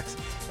the Facts.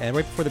 And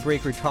right before the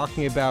break, we're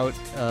talking about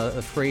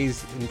a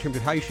phrase in terms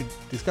of how you should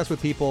discuss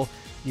with people.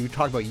 You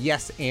talk about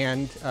yes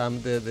and.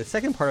 The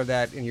second part of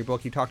that in your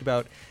book, you talked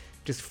about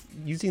just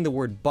using the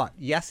word but,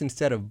 yes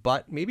instead of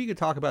but. Maybe you could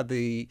talk about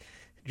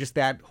just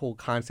that whole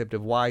concept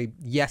of why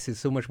yes is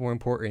so much more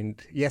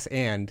important. Yes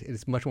and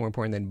is much more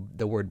important than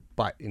the word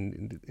but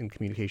in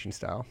communication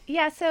style.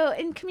 Yeah, so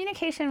in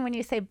communication, when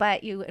you say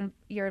but,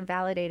 you're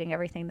invalidating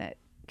everything that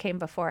came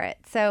before it.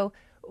 So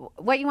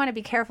what you want to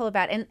be careful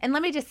about, and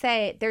let me just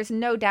say, there's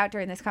no doubt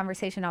during this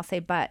conversation I'll say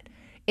but.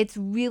 It's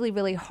really,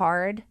 really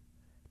hard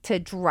to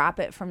drop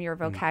it from your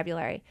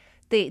vocabulary.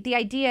 The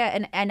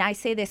idea, and I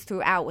say this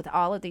throughout with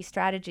all of these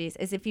strategies,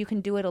 is if you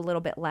can do it a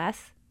little bit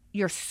less,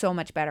 you're so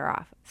much better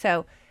off.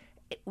 So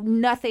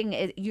nothing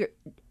is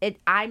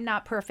I'm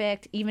not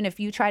perfect. Even if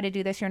you try to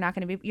do this, you're not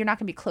going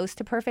to be close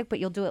to perfect, but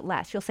you'll do it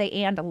less. You'll say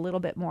and a little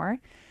bit more.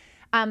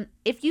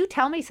 If you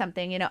tell me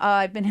something,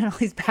 I've been in all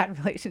these bad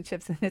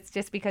relationships and it's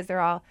just because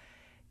they're all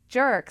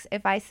jerks.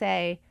 If I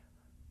say,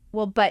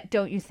 well, but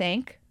don't you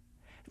think?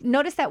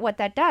 Notice that what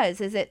that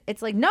does is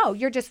it's like, no,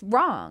 you're just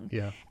wrong.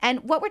 Yeah. And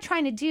what we're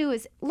trying to do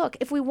is, look,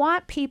 if we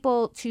want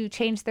people to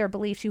change their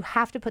beliefs, you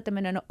have to put them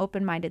in an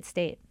open-minded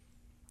state.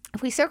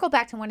 If we circle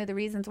back to one of the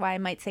reasons why I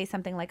might say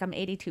something like I'm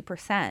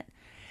 82%,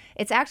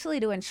 it's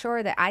actually to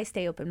ensure that I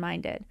stay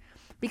open-minded.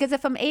 Because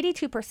if I'm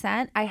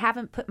 82%, I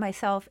haven't put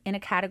myself in a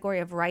category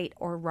of right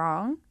or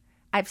wrong.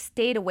 I've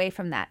stayed away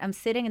from that. I'm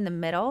sitting in the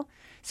middle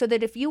so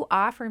that if you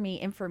offer me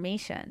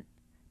information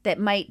that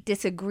might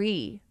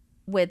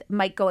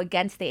might go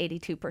against the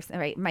 82%,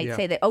 right? Might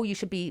say that, oh, you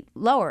should be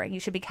lowering, you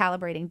should be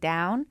calibrating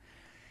down.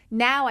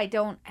 Now I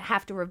don't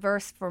have to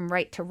reverse from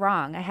right to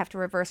wrong. I have to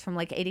reverse from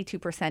like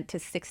 82% to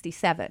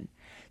 67.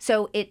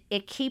 So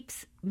it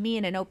keeps me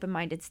in an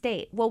open-minded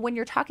state. Well, when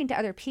you're talking to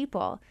other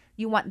people,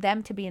 you want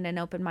them to be in an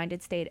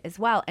open-minded state as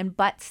well. And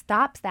but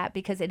stops that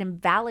because it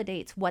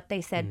invalidates what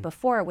they said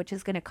before, which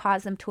is going to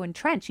cause them to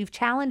entrench. You've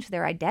challenged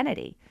their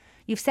identity.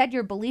 You've said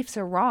your beliefs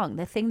are wrong.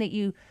 The thing that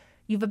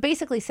you've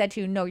basically said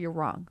to you, no, you're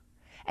wrong.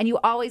 And you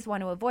always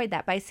want to avoid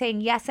that. By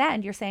saying yes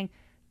and, you're saying,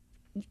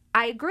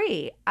 I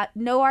agree.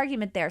 No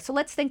argument there. So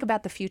let's think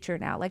about the future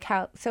now.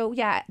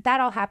 That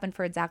all happened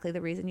for exactly the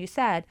reason you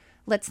said.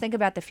 Let's think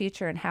about the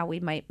future and how we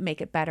might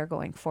make it better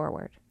going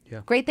forward.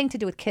 Yeah. Great thing to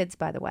do with kids,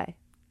 by the way.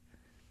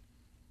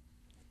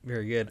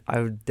 Very good. I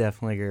would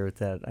definitely agree with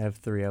that. I have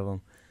 3 of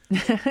them.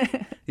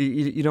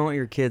 You don't want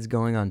your kids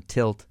going on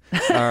tilt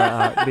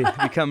or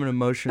becoming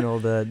emotional,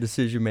 the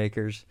decision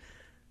makers.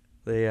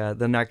 They're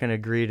not going to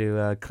agree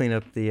to clean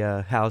up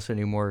the house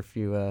anymore if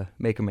you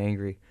make them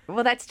angry.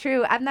 Well, that's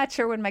true. I'm not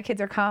sure when my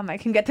kids are calm I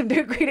can get them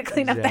to agree to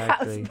clean up the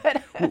house.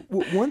 But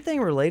one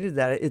thing related to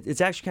that,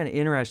 it's actually kind of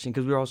interesting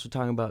because we were also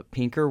talking about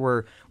Pinker,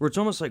 where it's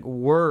almost like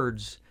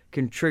words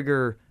can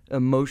trigger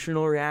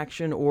emotional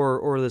reaction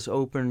or this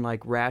open,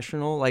 like,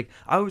 rational. Like,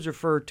 I always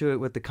refer to it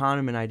with the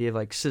Kahneman idea of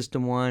like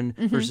system 1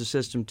 versus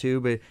system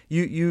 2, but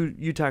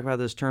you talk about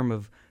this term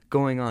of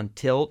going on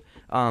tilt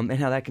and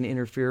how that can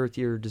interfere with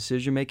your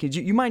decision making.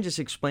 You mind just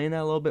explain that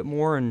a little bit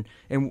more and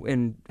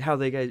how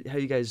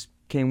you guys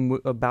came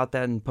about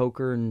that in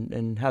poker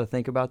and how to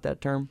think about that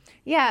term?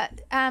 Yeah.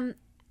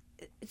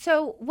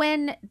 So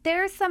when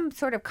there's some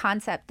sort of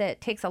concept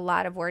that takes a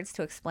lot of words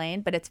to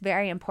explain, but it's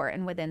very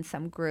important within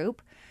some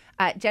group,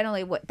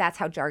 generally that's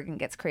how jargon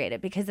gets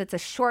created, because it's a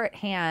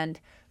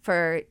shorthand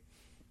for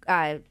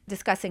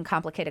discussing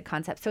complicated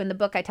concepts. So in the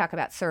book, I talk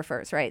about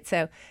surfers, right?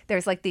 So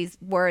there's like these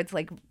words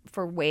like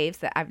for waves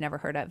that I've never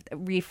heard of,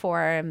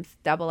 reforms,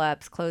 double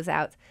ups,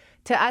 closeouts.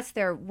 To us,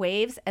 they're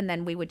waves, and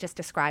then we would just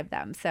describe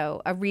them.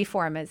 So a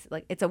reform is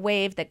like, it's a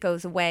wave that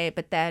goes away,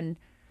 but then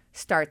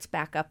starts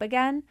back up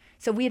again.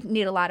 So we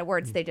need a lot of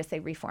words. They just say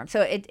reform.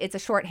 So it's a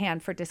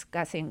shorthand for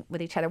discussing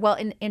with each other. Well,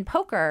 in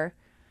poker,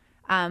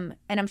 and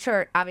I'm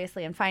sure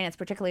obviously in finance,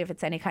 particularly if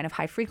it's any kind of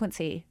high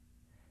frequency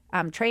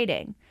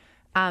trading,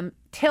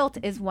 tilt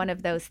is one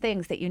of those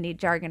things that you need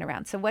jargon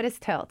around. So what is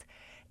tilt?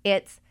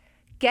 It's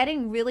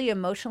getting really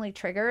emotionally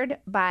triggered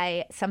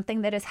by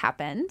something that has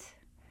happened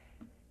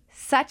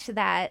such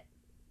that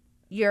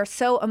you're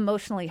so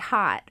emotionally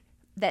hot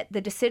that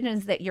the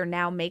decisions that you're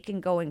now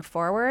making going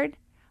forward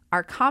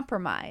are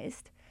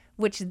compromised,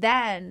 which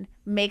then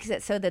makes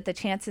it so that the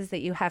chances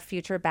that you have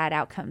future bad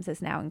outcomes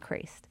is now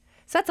increased.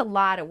 So that's a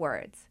lot of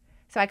words.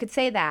 So I could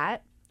say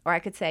that, or I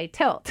could say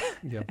tilt.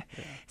 Yeah.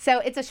 So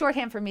it's a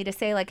shorthand for me to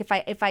say, like,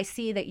 if I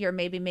see that you're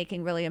maybe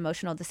making really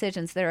emotional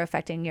decisions that are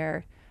affecting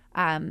your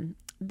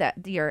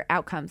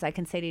outcomes, I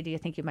can say to you, do you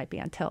think you might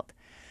be on tilt?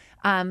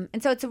 And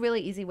so it's a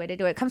really easy way to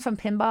do it. It comes from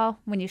pinball.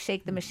 When you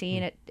shake the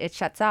machine, it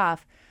shuts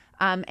off.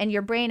 And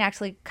your brain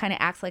actually kind of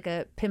acts like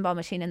a pinball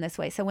machine in this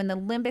way. So when the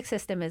limbic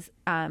system is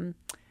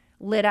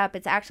lit up,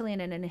 it's actually in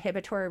an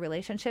inhibitory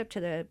relationship to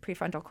the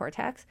prefrontal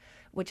cortex,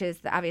 which is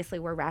obviously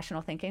where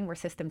rational thinking, where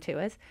system 2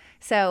 is.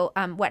 So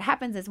what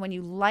happens is when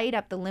you light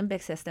up the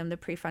limbic system, the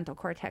prefrontal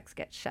cortex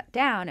gets shut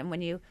down. And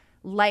when you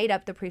light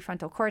up the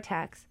prefrontal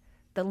cortex,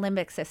 the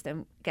limbic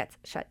system gets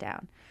shut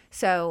down.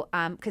 So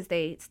because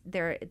they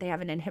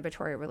have an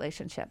inhibitory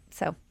relationship.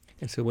 So.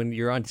 And so when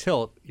you're on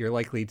tilt, you're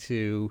likely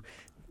to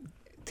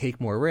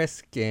take more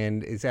risk.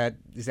 And is that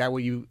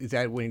when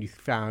you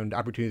found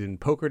opportunities in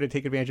poker to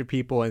take advantage of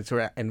people,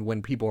 and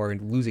when people are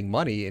losing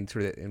money and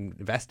sort of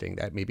investing,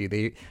 that maybe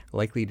they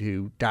likely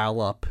to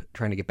dial up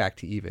trying to get back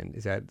to even?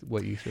 Is that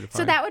what you sort of find?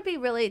 So that would be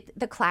really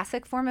the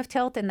classic form of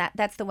tilt, and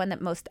that's the one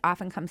that most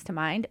often comes to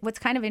mind. What's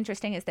kind of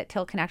interesting is that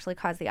tilt can actually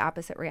cause the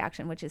opposite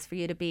reaction, which is for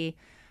you to be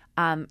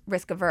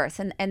risk averse,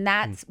 and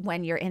that's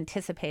when you're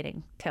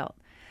anticipating tilt.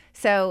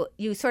 So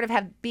you sort of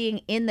have being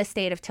in the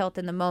state of tilt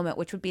in the moment,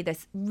 which would be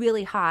this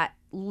really hot,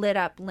 lit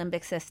up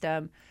limbic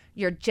system.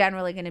 You're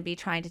generally going to be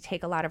trying to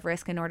take a lot of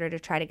risk in order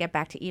to try to get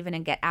back to even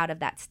and get out of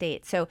that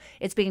state. So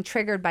it's being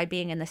triggered by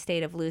being in the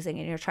state of losing,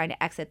 and you're trying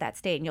to exit that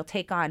state. And you'll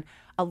take on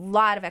a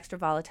lot of extra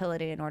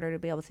volatility in order to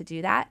be able to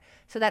do that.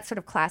 So that's sort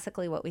of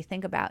classically what we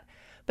think about.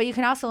 But you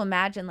can also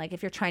imagine, like,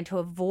 if you're trying to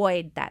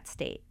avoid that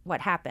state, what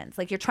happens?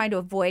 Like, you're trying to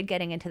avoid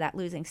getting into that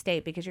losing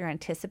state because you're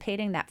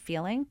anticipating that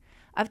feeling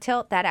of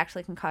tilt. That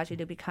actually can cause you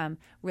to become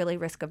really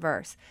risk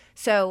averse.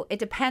 So it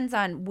depends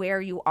on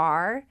where you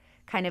are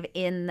kind of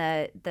in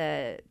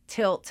the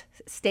tilt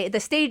state, the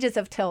stages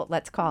of tilt,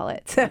 let's call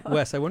it. So.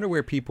 Wes, I wonder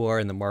where people are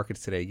in the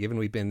markets today, given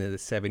we've been in the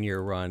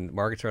 7-year run,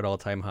 markets are at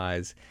all-time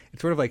highs.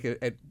 It's sort of like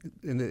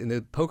in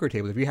the poker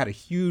table, if you had a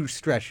huge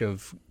stretch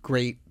of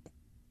great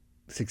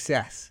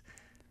success,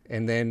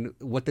 and then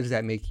what does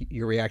that make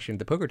your reaction to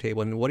the poker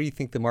table? And what do you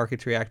think the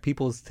markets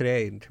people's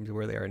today in terms of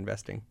where they are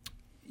investing?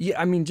 Yeah,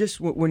 I mean,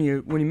 just when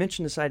you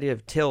mentioned this idea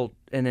of tilt,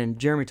 and then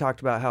Jeremy talked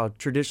about how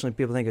traditionally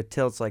people think of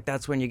tilts like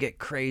that's when you get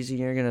crazy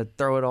and you're going to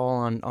throw it all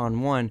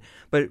on one.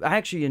 But I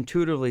actually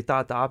intuitively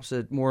thought the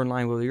opposite, more in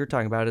line with what you're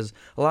talking about, is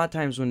a lot of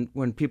times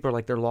when people are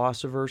like they're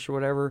loss averse or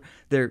whatever,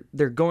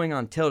 they're going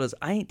on tilt as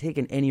I ain't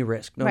taking any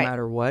risk no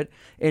matter what.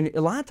 And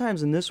a lot of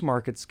times in this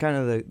market, it's kind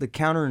of the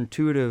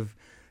counterintuitive.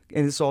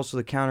 And this is also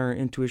the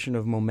counterintuition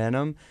of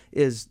momentum,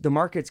 is the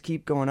markets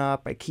keep going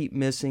up, I keep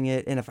missing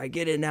it, and if I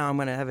get in now, I'm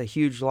going to have a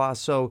huge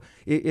loss. So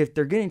if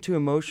they're getting too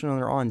emotional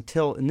and they're on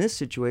tilt in this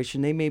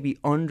situation, they may be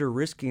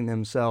under-risking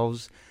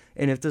themselves.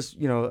 And if this,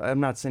 I'm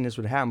not saying this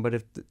would happen, but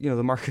if,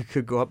 the market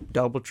could go up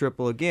double,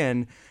 triple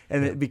again,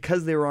 and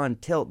because they were on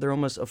tilt, they're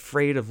almost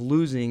afraid of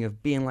losing,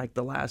 of being like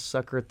the last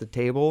sucker at the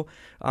table.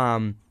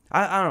 I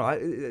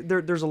don't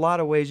know. There's a lot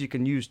of ways you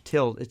can use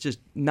tilt. It's just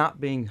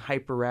not being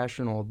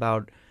hyper-rational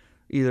about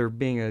either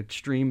being an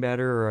extreme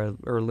bettor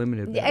or a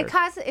limited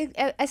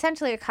bettor.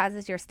 Essentially it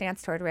causes your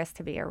stance toward risk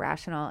to be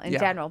irrational in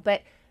general.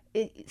 But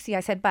see,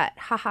 I said but.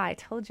 Haha, I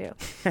told you.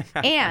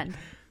 And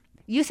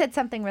you said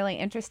something really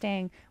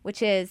interesting,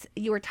 which is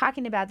you were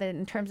talking about that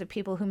in terms of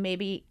people who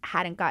maybe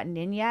hadn't gotten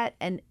in yet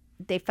and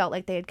they felt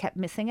like they had kept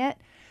missing it.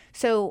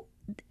 So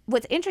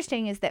what's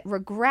interesting is that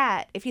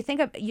regret, if you think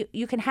of,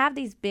 you can have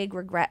these big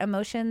regret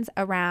emotions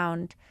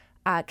around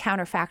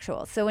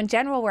counterfactuals. So in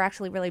general, we're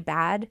actually really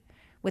bad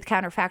with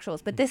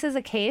counterfactuals. But this is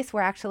a case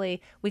where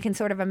actually we can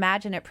sort of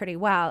imagine it pretty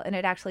well, and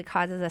it actually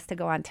causes us to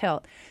go on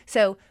tilt.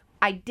 So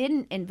I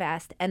didn't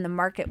invest and the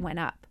market went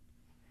up.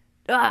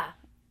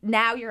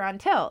 Now you're on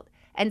tilt.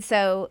 And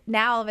so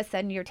now all of a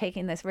sudden you're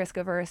taking this risk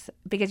averse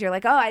because you're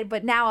like,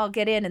 but now I'll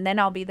get in and then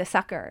I'll be the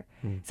sucker.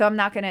 So I'm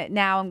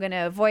going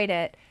to avoid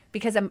it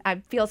because I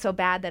feel so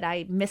bad that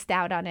I missed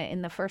out on it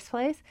in the first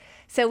place.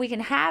 So we can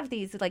have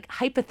these these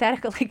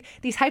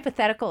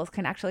hypotheticals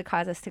can actually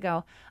cause us to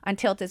go on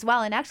tilt as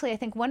well. And actually, I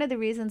think one of the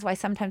reasons why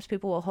sometimes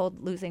people will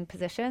hold losing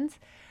positions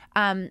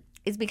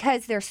is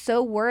because they're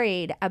so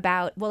worried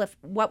about,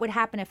 what would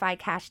happen if I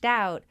cashed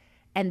out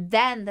and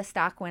then the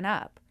stock went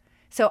up.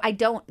 So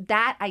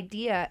that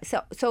idea,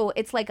 so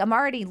it's like I'm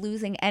already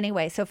losing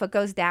anyway. So if it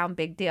goes down,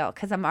 big deal,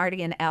 because I'm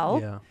already in L.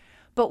 Yeah.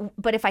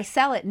 But if I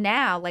sell it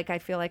now, like I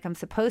feel like I'm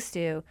supposed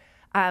to,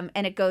 and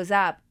it goes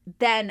up,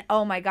 then,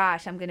 oh my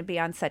gosh, I'm going to be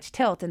on such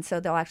tilt. And so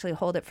they'll actually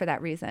hold it for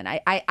that reason.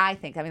 I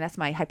think, that's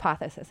my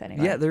hypothesis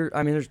anyway. Yeah,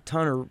 there's a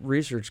ton of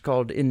research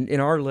called, in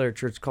our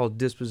literature, it's called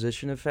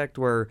disposition effect,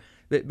 where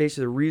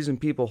basically the reason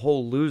people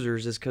hold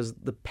losers is because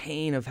the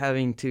pain of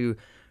having to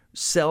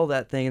sell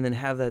that thing and then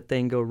have that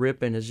thing go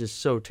ripping is just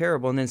so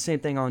terrible. And then same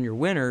thing on your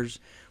winners.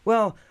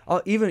 Well,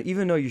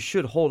 even though you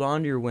should hold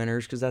on to your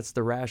winners because that's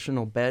the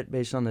rational bet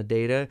based on the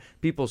data,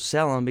 people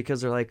sell them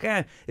because they're like,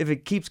 if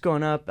it keeps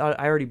going up,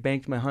 I already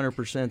banked my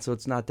 100%, so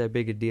it's not that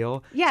big a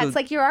deal. Yeah, so, it's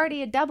like you're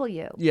already a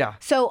W. Yeah.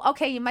 So,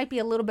 okay, you might be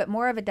a little bit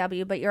more of a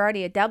W, but you're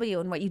already a W,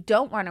 and what you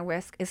don't want to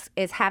risk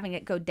is having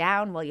it go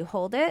down while you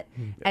hold it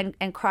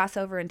and cross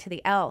over into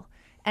the L.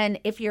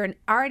 And if you're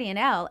already an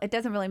L, it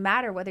doesn't really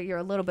matter whether you're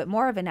a little bit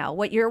more of an L.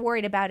 What you're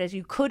worried about is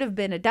you could have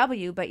been a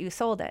W, but you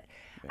sold it.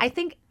 Yeah. I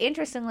think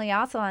interestingly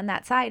also on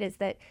that side is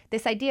that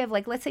this idea of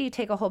let's say you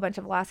take a whole bunch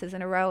of losses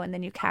in a row and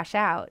then you cash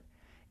out.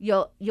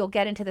 you'll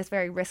get into this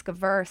very risk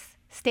averse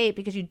state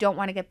because you don't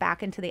want to get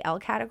back into the L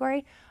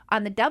category.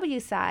 On the W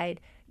side,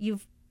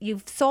 you've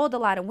sold a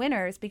lot of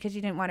winners because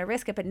you didn't want to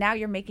risk it, but now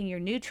you're making your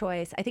new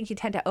choice. I think you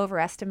tend to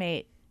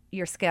overestimate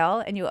your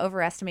skill and you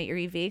overestimate your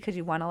EV because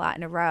you won a lot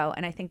in a row,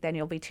 and I think then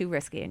you'll be too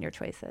risky in your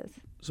choices.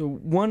 So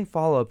one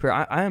follow-up here.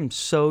 I am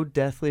so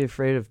deathly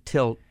afraid of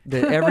tilt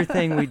that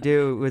everything we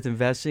do with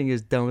investing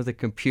is done with a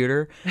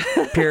computer,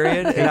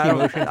 period. Take the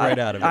emotions right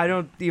out of it. I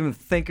don't even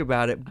think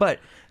about it.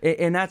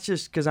 And that's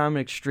just because I'm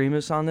an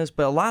extremist on this.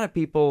 But a lot of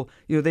people,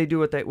 they do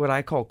what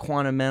I call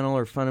quantamental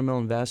or fundamental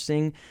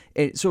investing.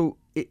 And so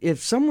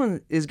if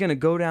someone is going to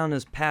go down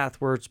this path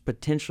where it's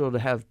potential to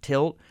have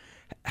tilt,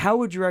 how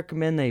would you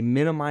recommend they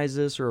minimize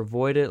this or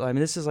avoid it? I mean,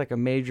 this is like a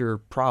major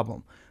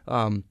problem.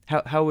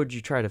 How would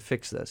you try to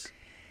fix this?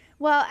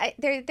 Well,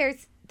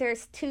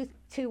 there's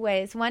two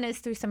ways. One is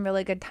through some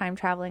really good time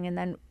traveling,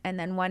 and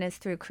then one is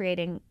through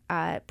creating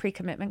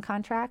pre-commitment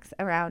contracts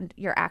around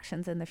your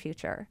actions in the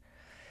future.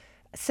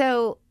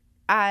 So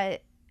a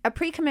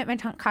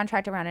pre-commitment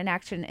contract around an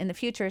action in the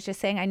future is just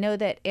saying, I know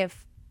that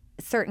if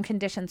certain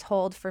conditions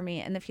hold for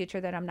me in the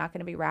future, that I'm not going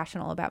to be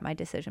rational about my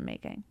decision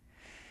making.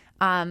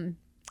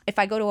 If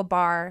I go to a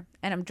bar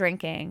and I'm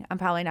drinking, I'm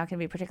probably not going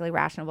to be particularly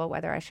rational about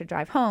whether I should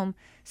drive home.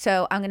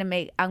 So I'm going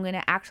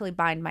to actually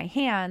bind my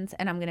hands,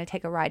 and I'm going to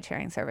take a ride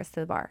sharing service to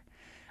the bar.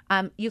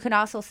 You could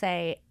also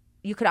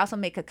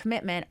make a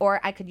commitment,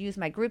 or I could use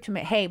my group to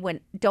make, hey,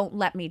 don't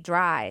let me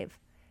drive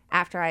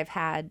after I've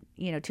had,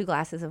 2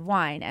 glasses of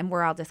wine, and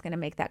we're all just going to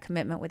make that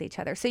commitment with each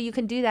other. So you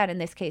can do that in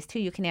this case too.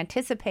 You can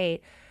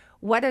anticipate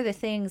what are the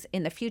things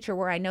in the future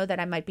where I know that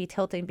I might be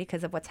tilting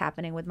because of what's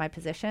happening with my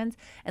positions,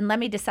 and let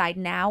me decide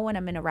now when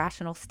I'm in a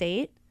rational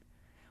state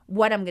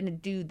what I'm going to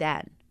do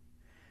then,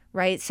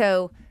 right?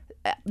 So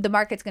the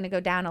market's going to go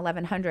down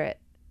 1,100.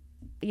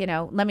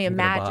 Let me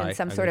imagine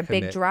some sort of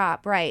big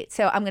drop, right?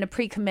 So I'm going to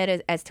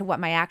pre-commit as to what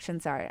my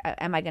actions are.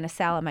 Am I going to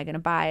sell? Am I going to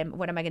buy?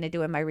 What am I going to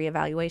do in my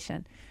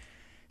reevaluation?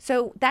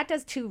 So that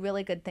does 2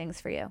 really good things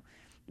for you.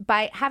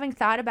 By having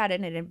thought about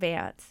it in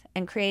advance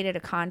and created a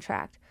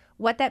contract,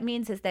 what that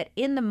means is that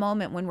in the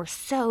moment when we're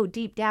so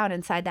deep down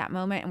inside that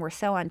moment and we're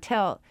so on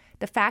tilt,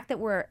 the fact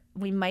that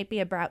we might be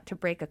about to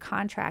break a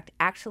contract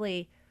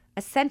actually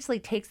essentially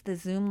takes the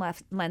zoom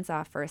lens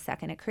off for a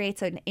second. It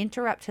creates an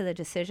interrupt to the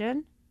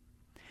decision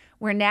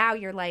where now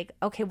you're like,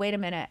 okay, wait a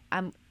minute.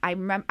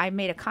 I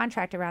made a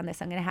contract around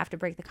this. I'm going to have to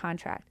break the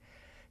contract.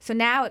 So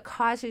now it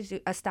causes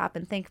you a stop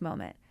and think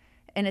moment.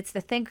 And it's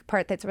the think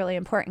part that's really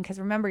important, because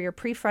remember, your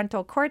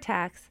prefrontal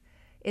cortex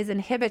is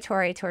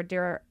inhibitory toward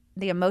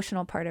the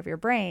emotional part of your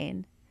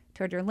brain,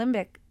 toward your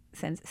limbic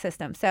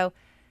system. So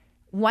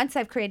once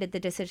I've created the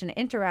decision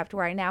interrupt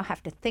where I now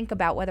have to think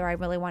about whether I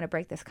really want to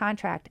break this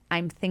contract,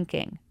 I'm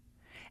thinking.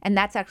 And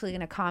that's actually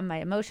going to calm my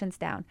emotions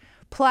down.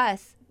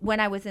 Plus, when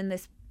I was in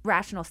this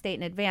rational state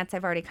in advance,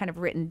 I've already kind of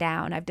written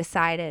down, I've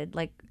decided,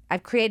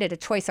 I've created a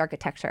choice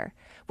architecture,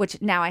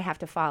 which now I have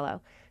to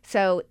follow.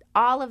 So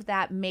all of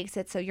that makes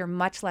it so you're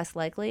much less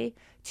likely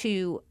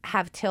to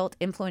have tilt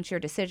influence your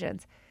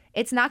decisions.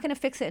 It's not going to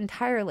fix it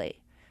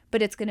entirely,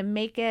 but it's going to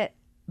make it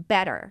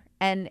better.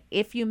 And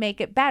if you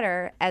make it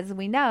better, as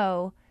we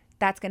know,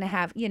 that's going to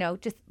have,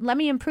 just let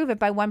me improve it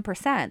by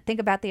 1%. Think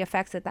about the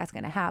effects that that's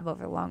going to have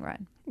over the long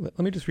run. Let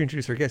me just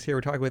reintroduce our guest here.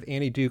 We're talking with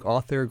Annie Duke,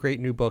 author, great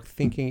new book,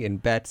 Thinking in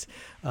Bets.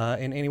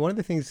 And Annie, one of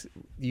the things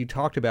you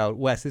talked about,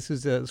 Wes, this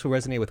was so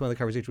resonate with one of the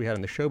conversations we had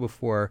on the show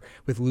before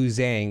with Lou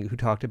Zhang, who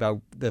talked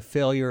about the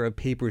failure of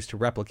papers to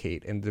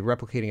replicate and the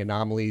replicating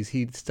anomalies.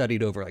 He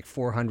studied over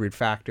 400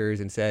 factors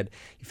and said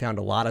he found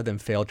a lot of them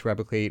failed to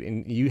replicate.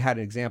 And you had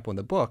an example in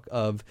the book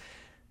of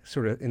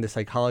sort of in the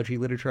psychology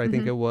literature, I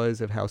think it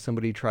was, of how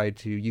somebody tried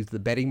to use the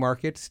betting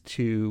markets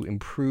to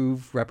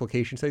improve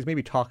replication studies.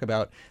 Maybe talk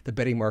about the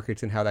betting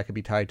markets and how that could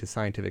be tied to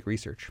scientific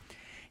research.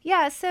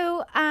 Yeah,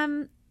 so,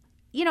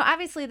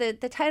 obviously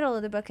the title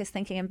of the book is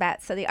Thinking in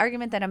Bets. So the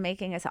argument that I'm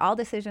making is all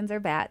decisions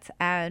are bets.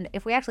 And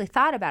if we actually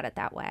thought about it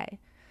that way,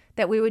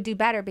 that we would do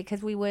better,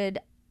 because we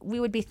would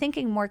be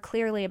thinking more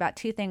clearly about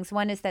 2 things.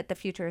 One is that the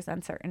future is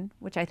uncertain,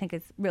 which I think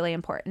is really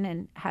important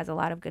and has a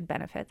lot of good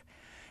benefits.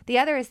 The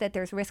other is that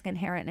there's risk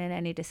inherent in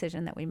any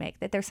decision that we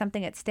make, that there's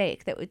something at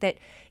stake, that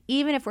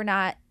even if we're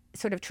not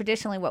sort of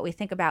traditionally what we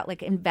think about,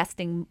 like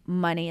investing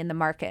money in the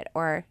market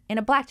or in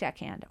a blackjack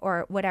hand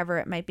or whatever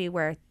it might be,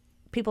 where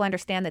people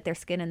understand that there's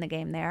skin in the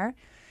game there,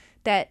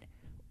 that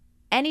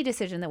any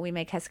decision that we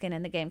make has skin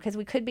in the game, because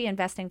we could be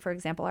investing, for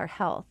example, our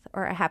health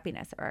or our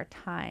happiness or our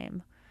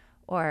time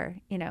or,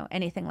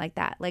 anything like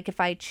that. Like if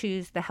I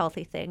choose the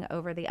healthy thing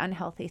over the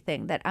unhealthy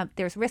thing, that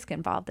there's risk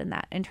involved in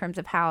that in terms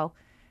of how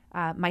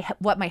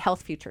what my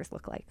health futures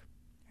look like,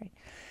 right?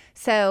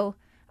 So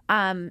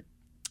I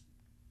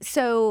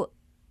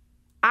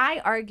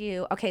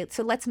argue, okay,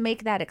 so let's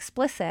make that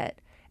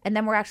explicit, and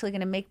then we're actually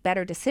going to make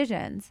better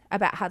decisions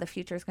about how the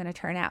future is going to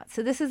turn out.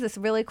 So this is this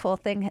really cool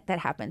thing that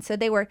happened. So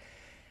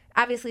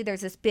obviously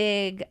there's this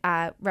big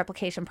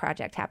replication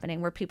project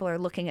happening where people are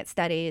looking at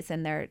studies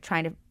and they're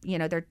trying to,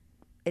 they're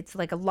it's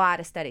like a lot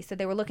of studies. So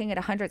they were looking at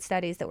 100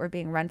 studies that were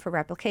being run for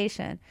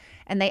replication.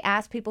 And they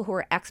asked people who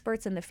were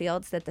experts in the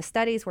fields that the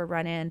studies were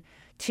run in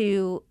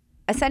to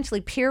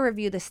essentially peer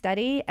review the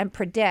study and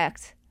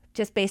predict,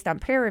 just based on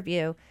peer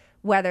review,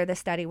 whether the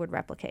study would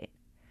replicate.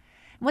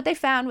 And what they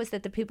found was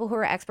that the people who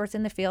were experts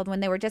in the field, when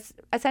they were just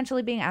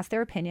essentially being asked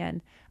their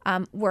opinion,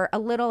 were a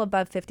little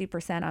above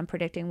 50% on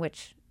predicting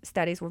which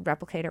studies would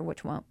replicate or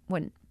which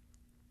wouldn't.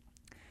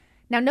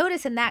 Now,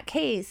 notice in that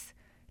case,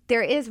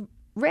 there is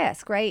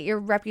risk, right? Your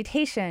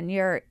reputation,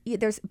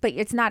 but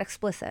it's not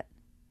explicit.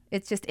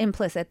 It's just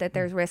implicit that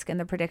there's risk in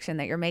the prediction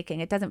that you're making.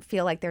 It doesn't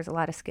feel like there's a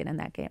lot of skin in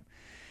that game.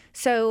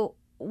 So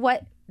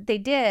what they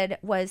did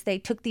was they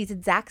took these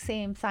exact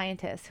same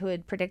scientists who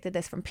had predicted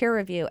this from peer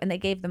review, and they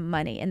gave them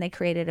money, and they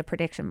created a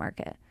prediction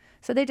market.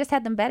 So they just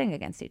had them betting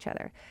against each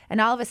other.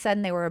 And all of a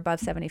sudden, they were above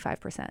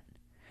 75%.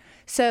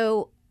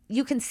 So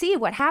you can see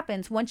what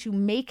happens once you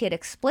make it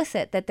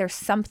explicit that there's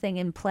something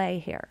in play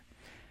here.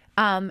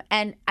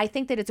 And I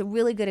think that it's a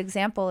really good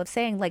example of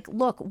saying, like,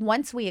 look,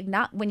 once we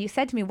acknowledge, when you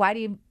said to me, why do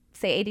you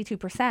say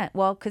 82%?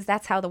 Well, because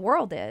that's how the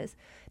world is.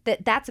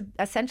 That's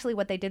essentially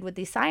what they did with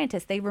these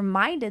scientists. They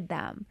reminded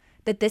them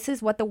that this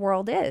is what the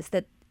world is,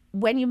 that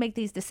when you make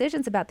these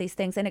decisions about these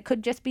things, and it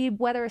could just be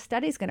whether a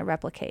study is going to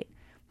replicate,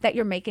 that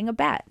you're making a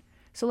bet.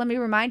 So let me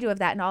remind you of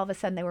that, and all of a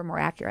sudden they were more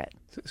accurate.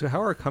 So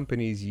how are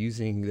companies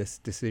using this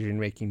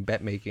decision-making,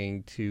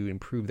 bet-making to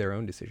improve their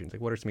own decisions?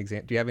 Like, what are some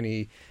examples? Do you have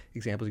any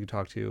examples you can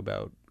talk to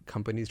about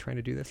companies trying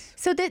to do this?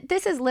 So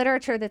this is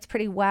literature that's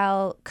pretty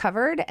well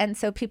covered, and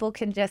so people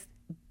can just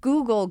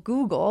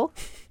Google,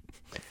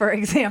 for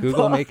example.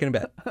 Google making a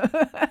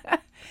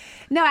bet.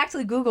 No,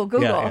 actually, Google.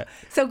 Yeah.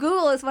 So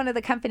Google is one of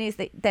the companies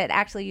that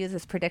actually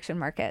uses prediction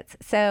markets.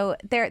 So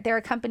there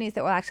are companies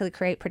that will actually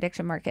create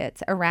prediction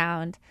markets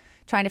around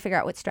trying to figure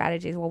out what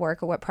strategies will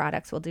work or what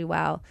products will do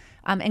well.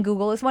 And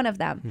Google is one of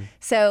them.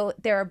 So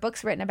there are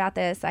books written about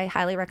this. I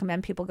highly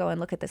recommend people go and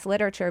look at this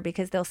literature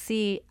because they'll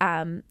see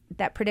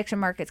that prediction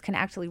markets can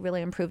actually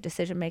really improve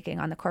decision-making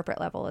on the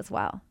corporate level as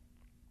well.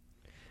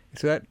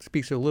 So that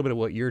speaks to a little bit of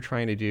what you're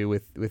trying to do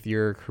with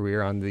your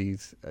career on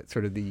these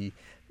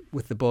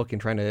with the book and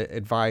trying to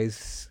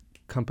advise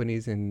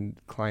companies and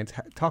clients.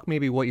 Talk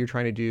maybe what you're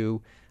trying to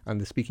do on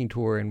the speaking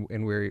tour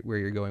and where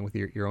you're going with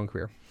your own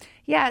career.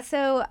 Yeah,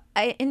 so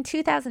in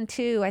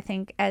 2002, I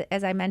think,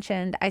 as I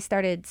mentioned, I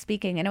started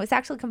speaking, and it was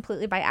actually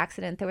completely by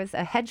accident. There was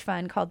a hedge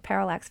fund called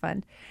Parallax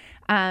Fund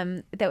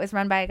that was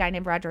run by a guy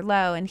named Roger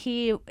Lowe, and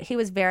he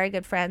was very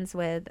good friends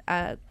with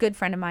a good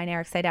friend of mine,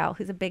 Eric Seidel,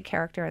 who's a big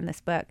character in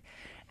this book.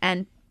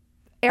 And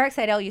Eric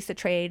Seidel used to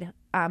trade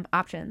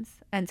options,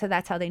 and so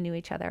that's how they knew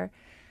each other.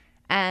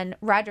 And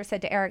Roger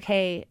said to Eric,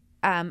 hey,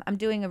 I'm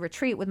doing a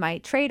retreat with my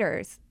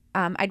traders.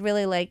 I'd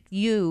really like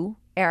you,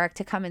 Eric,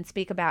 to come and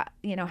speak about,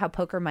 how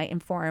poker might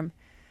inform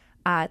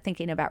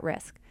thinking about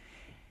risk.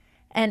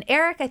 And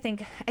Eric, I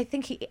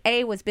think he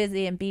A, was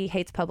busy, and B,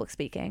 hates public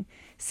speaking.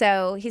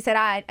 So he said,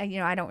 I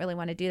don't really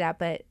want to do that,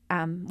 but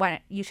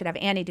you should have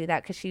Annie do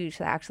that because she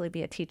should actually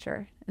be a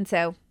teacher. And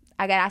so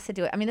I got asked to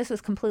do it. I mean, this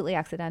was completely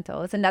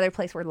accidental. It's another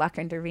place where luck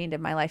intervened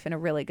in my life in a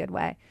really good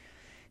way.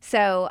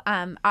 So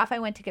off I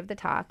went to give the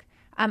talk.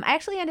 I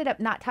actually ended up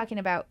not talking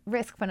about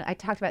risk when I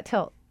talked about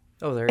tilt.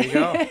 Oh, there you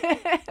go.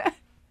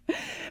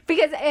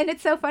 And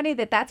it's so funny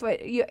that's what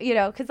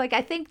because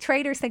I think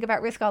traders think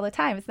about risk all the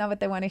time. It's not what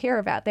they want to hear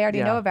about. They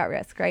already know about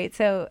risk, right?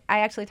 So I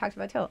actually talked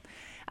about tilt.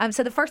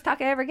 So the first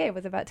talk I ever gave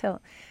was about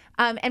tilt.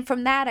 And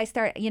from that I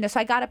started, so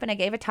I got up and I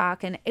gave a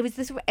talk, and it was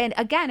this, and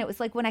again, it was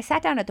like when I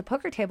sat down at the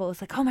poker table, it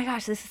was like, oh my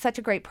gosh, this is such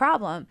a great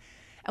problem.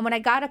 And when I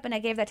got up and I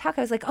gave that talk,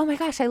 I was like, oh my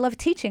gosh, I love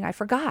teaching. I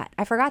forgot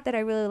that I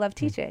really love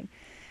teaching.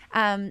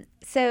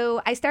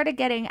 So I started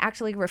getting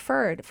actually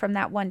referred from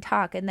that one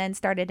talk, and then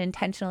started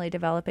intentionally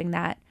developing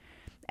that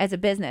as a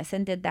business,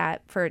 and did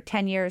that for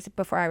 10 years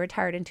before I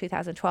retired in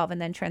 2012,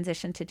 and then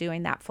transitioned to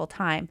doing that full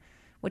time,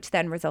 which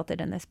then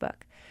resulted in this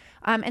book.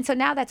 And so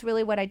now that's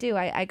really what I do.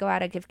 I go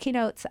out, I give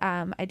keynotes,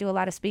 I do a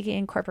lot of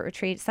speaking, corporate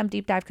retreats, some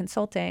deep dive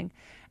consulting.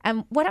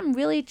 And what I'm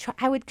really,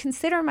 I would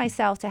consider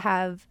myself to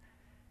have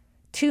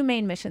two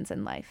main missions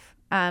in life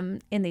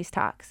in these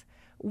talks.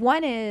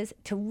 One is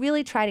to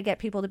really try to get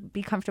people to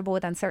be comfortable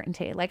with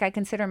uncertainty. Like, I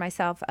consider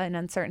myself an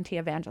uncertainty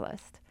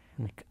evangelist.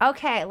 Like,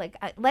 okay,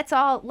 let's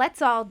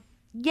all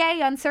yay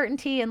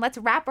uncertainty, and let's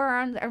wrap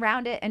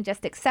around it and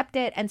just accept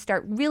it and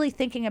start really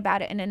thinking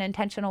about it in an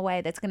intentional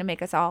way that's going to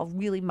make us all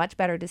really much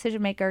better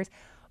decision makers,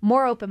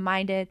 more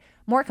open-minded,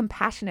 more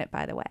compassionate,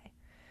 by the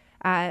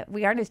way.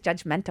 We aren't as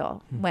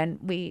judgmental when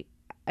we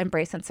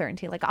embrace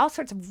uncertainty. Like, all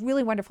sorts of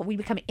really wonderful, we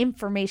become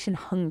information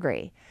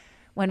hungry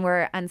when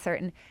we're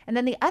uncertain. And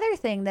then the other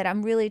thing that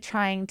I'm really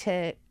trying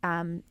to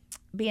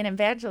be an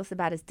evangelist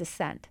about is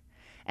dissent,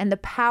 and the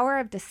power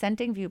of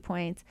dissenting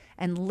viewpoints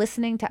and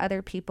listening to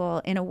other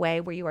people in a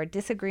way where you are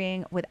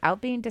disagreeing without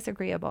being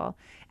disagreeable,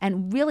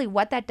 and really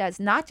what that does,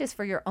 not just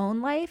for your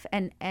own life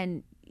and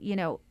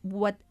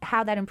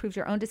how that improves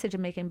your own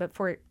decision making, but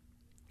for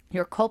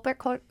your corporate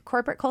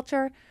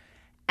culture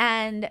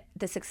and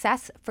the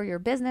success for your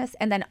business,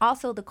 and then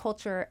also the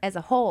culture as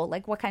a whole.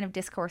 Like, what kind of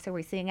discourse are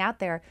we seeing out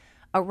there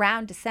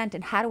around dissent,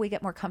 and how do we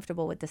get more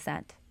comfortable with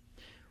dissent?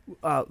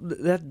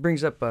 That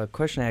brings up a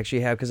question I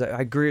actually have, because I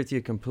agree with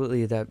you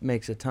completely. That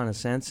makes a ton of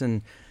sense,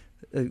 and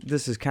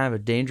this is kind of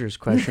a dangerous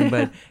question,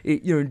 but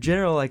in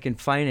general, like in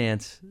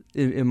finance,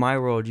 in my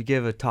world, you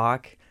give a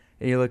talk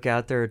and you look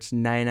out there, it's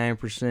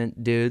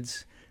 99%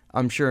 dudes.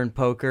 I'm sure in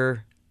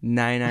poker,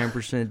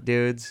 99%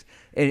 dudes,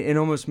 and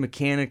almost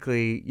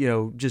mechanically,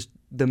 just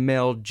the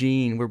male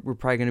gene, we're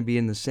probably going to be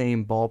in the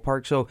same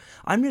ballpark. So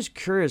I'm just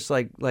curious,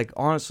 like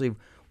honestly,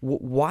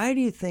 why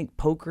do you think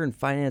poker and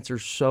finance are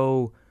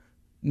so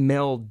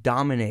male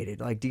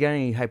dominated? Like, do you got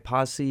any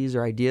hypotheses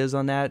or ideas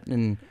on that?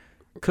 And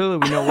clearly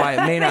we know why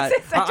it may not.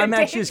 I'm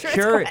actually just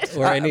curious.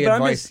 Or any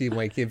advice you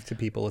might give to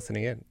people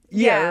listening in.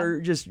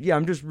 I'm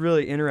just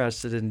really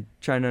interested in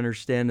trying to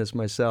understand this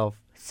myself.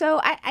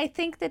 So I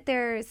think that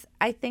there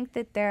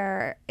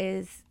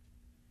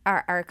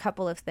are a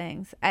couple of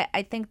things.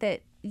 I think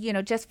that,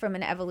 just from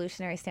an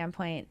evolutionary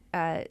standpoint,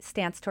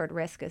 stance toward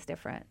risk is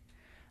different.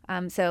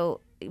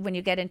 So when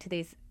you get into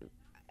these,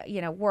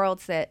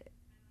 worlds that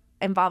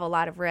involve a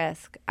lot of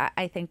risk,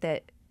 I think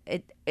that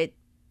it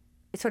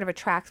sort of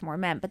attracts more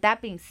men. But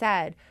that being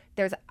said,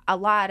 there's a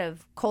lot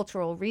of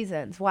cultural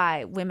reasons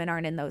why women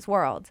aren't in those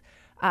worlds.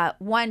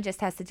 One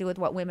just has to do with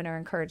what women are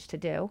encouraged to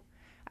do,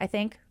 I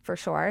think, for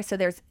sure. So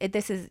there's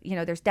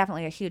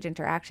definitely a huge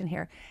interaction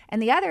here.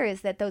 And the other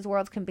is that those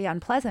worlds can be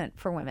unpleasant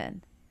for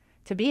women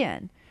to be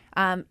in.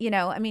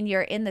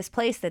 You're in this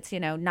place that's,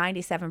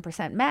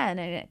 97% men,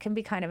 and it can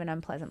be kind of an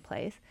unpleasant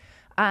place.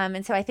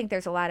 And so I think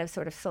there's a lot of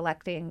sort of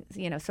selecting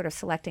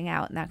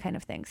out and that kind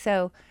of thing.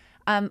 So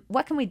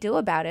what can we do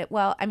about it?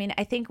 Well,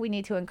 I think we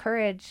need to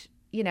encourage,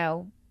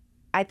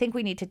 I think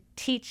we need to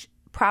teach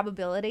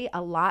probability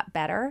a lot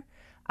better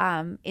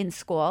in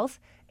schools.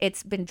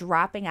 It's been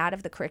dropping out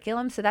of the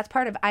curriculum. So that's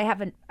part of, I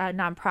have a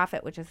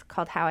nonprofit, which is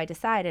called How I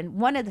Decide. And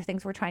one of the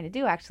things we're trying to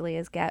do actually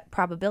is get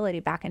probability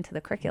back into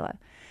the curricula.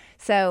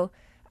 So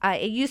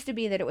it used to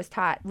be that it was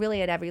taught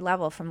really at every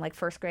level from like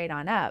first grade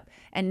on up.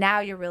 And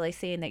now you're really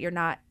seeing that you're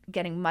not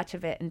getting much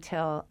of it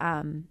until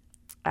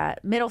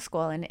middle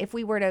school. And if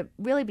we were to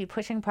really be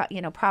pushing,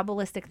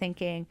 probabilistic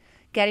thinking,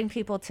 getting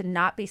people to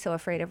not be so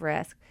afraid of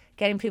risk,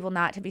 getting people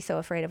not to be so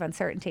afraid of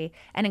uncertainty,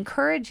 and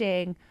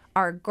encouraging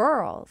our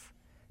girls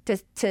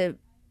to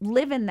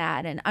live in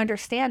that and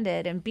understand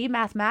it and be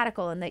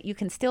mathematical, and that you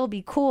can still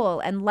be cool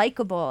and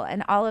likable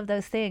and all of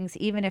those things,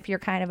 even if you're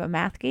kind of a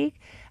math geek,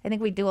 I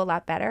think we do a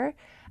lot better.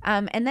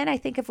 And then I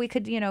think if we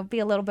could, be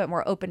a little bit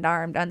more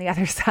open-armed on the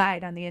other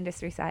side, on the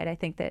industry side, I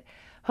think that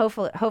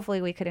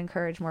hopefully we could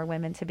encourage more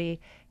women to be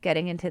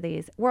getting into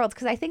these worlds.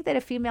 Because I think that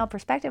a female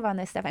perspective on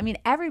this stuff,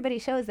 everybody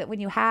shows that when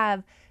you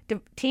have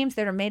teams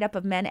that are made up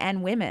of men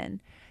and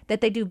women, that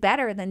they do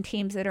better than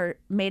teams that are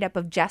made up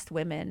of just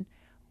women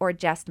or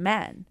just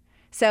men.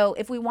 So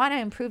if we want to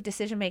improve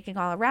decision-making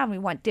all around, we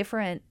want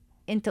different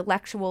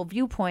intellectual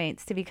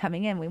viewpoints to be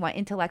coming in. We want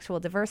intellectual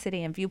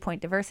diversity and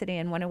viewpoint diversity.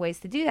 And one of the ways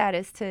to do that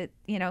is to,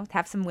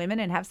 have some women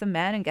and have some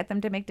men and get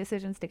them to make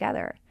decisions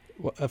together.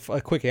 Well,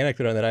 a quick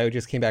anecdote on that. I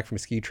just came back from a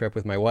ski trip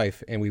with my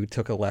wife, and we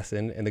took a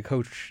lesson, and the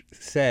coach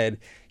said,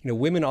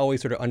 women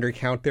always sort of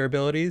undercount their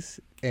abilities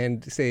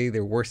and say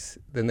they're worse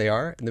than they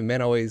are. And the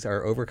men always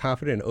are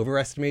overconfident and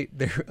overestimate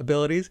their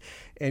abilities.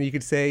 And you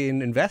could say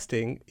in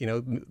investing,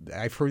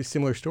 I've heard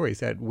similar stories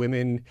that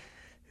women,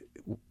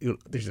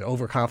 there's an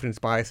overconfidence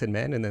bias in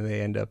men, and then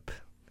they end up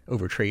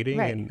over trading,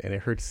 right. and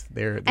it hurts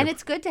their. And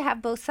it's good to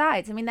have both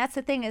sides. that's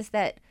the thing is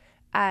that,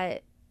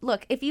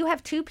 look, if you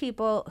have two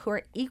people who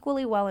are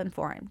equally well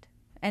informed,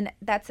 and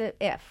that's an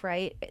if,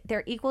 right?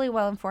 They're equally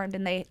well informed,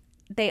 and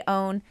they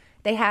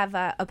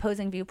have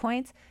opposing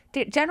viewpoints.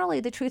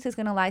 Generally, the truth is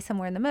going to lie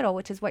somewhere in the middle,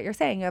 which is what you're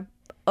saying. You have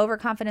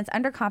overconfidence,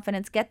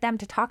 underconfidence. Get them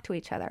to talk to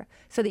each other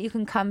so that you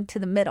can come to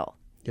the middle.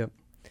 Yep.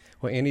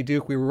 Well, Annie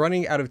Duke, we were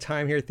running out of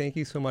time here. Thank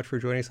you so much for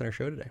joining us on our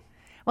show today.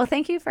 Well,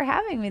 thank you for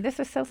having me. This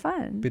was so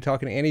fun. We'll be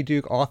talking to Annie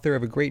Duke, author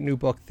of a great new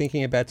book,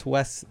 Thinking in Bets.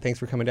 Wes, thanks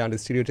for coming down to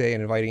the studio today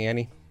and inviting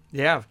Annie.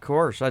 Yeah, of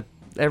course.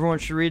 Everyone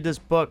should read this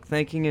book,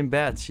 Thinking in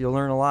Bets. You'll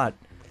learn a lot.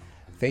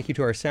 Thank you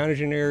to our sound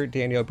engineer,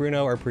 Danielle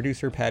Bruno, our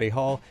producer, Patty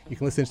Hall. You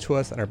can listen to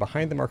us on our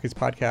Behind the Markets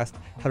podcast.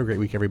 Have a great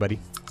week, everybody.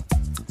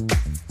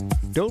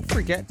 Don't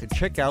forget to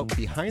check out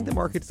Behind the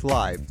Markets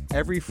Live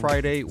every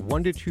Friday,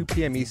 1 to 2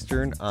 p.m.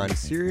 Eastern on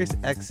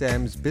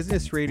SiriusXM's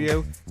Business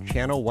Radio,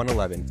 Channel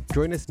 111.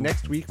 Join us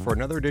next week for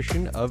another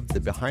edition of the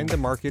Behind the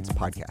Markets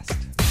podcast.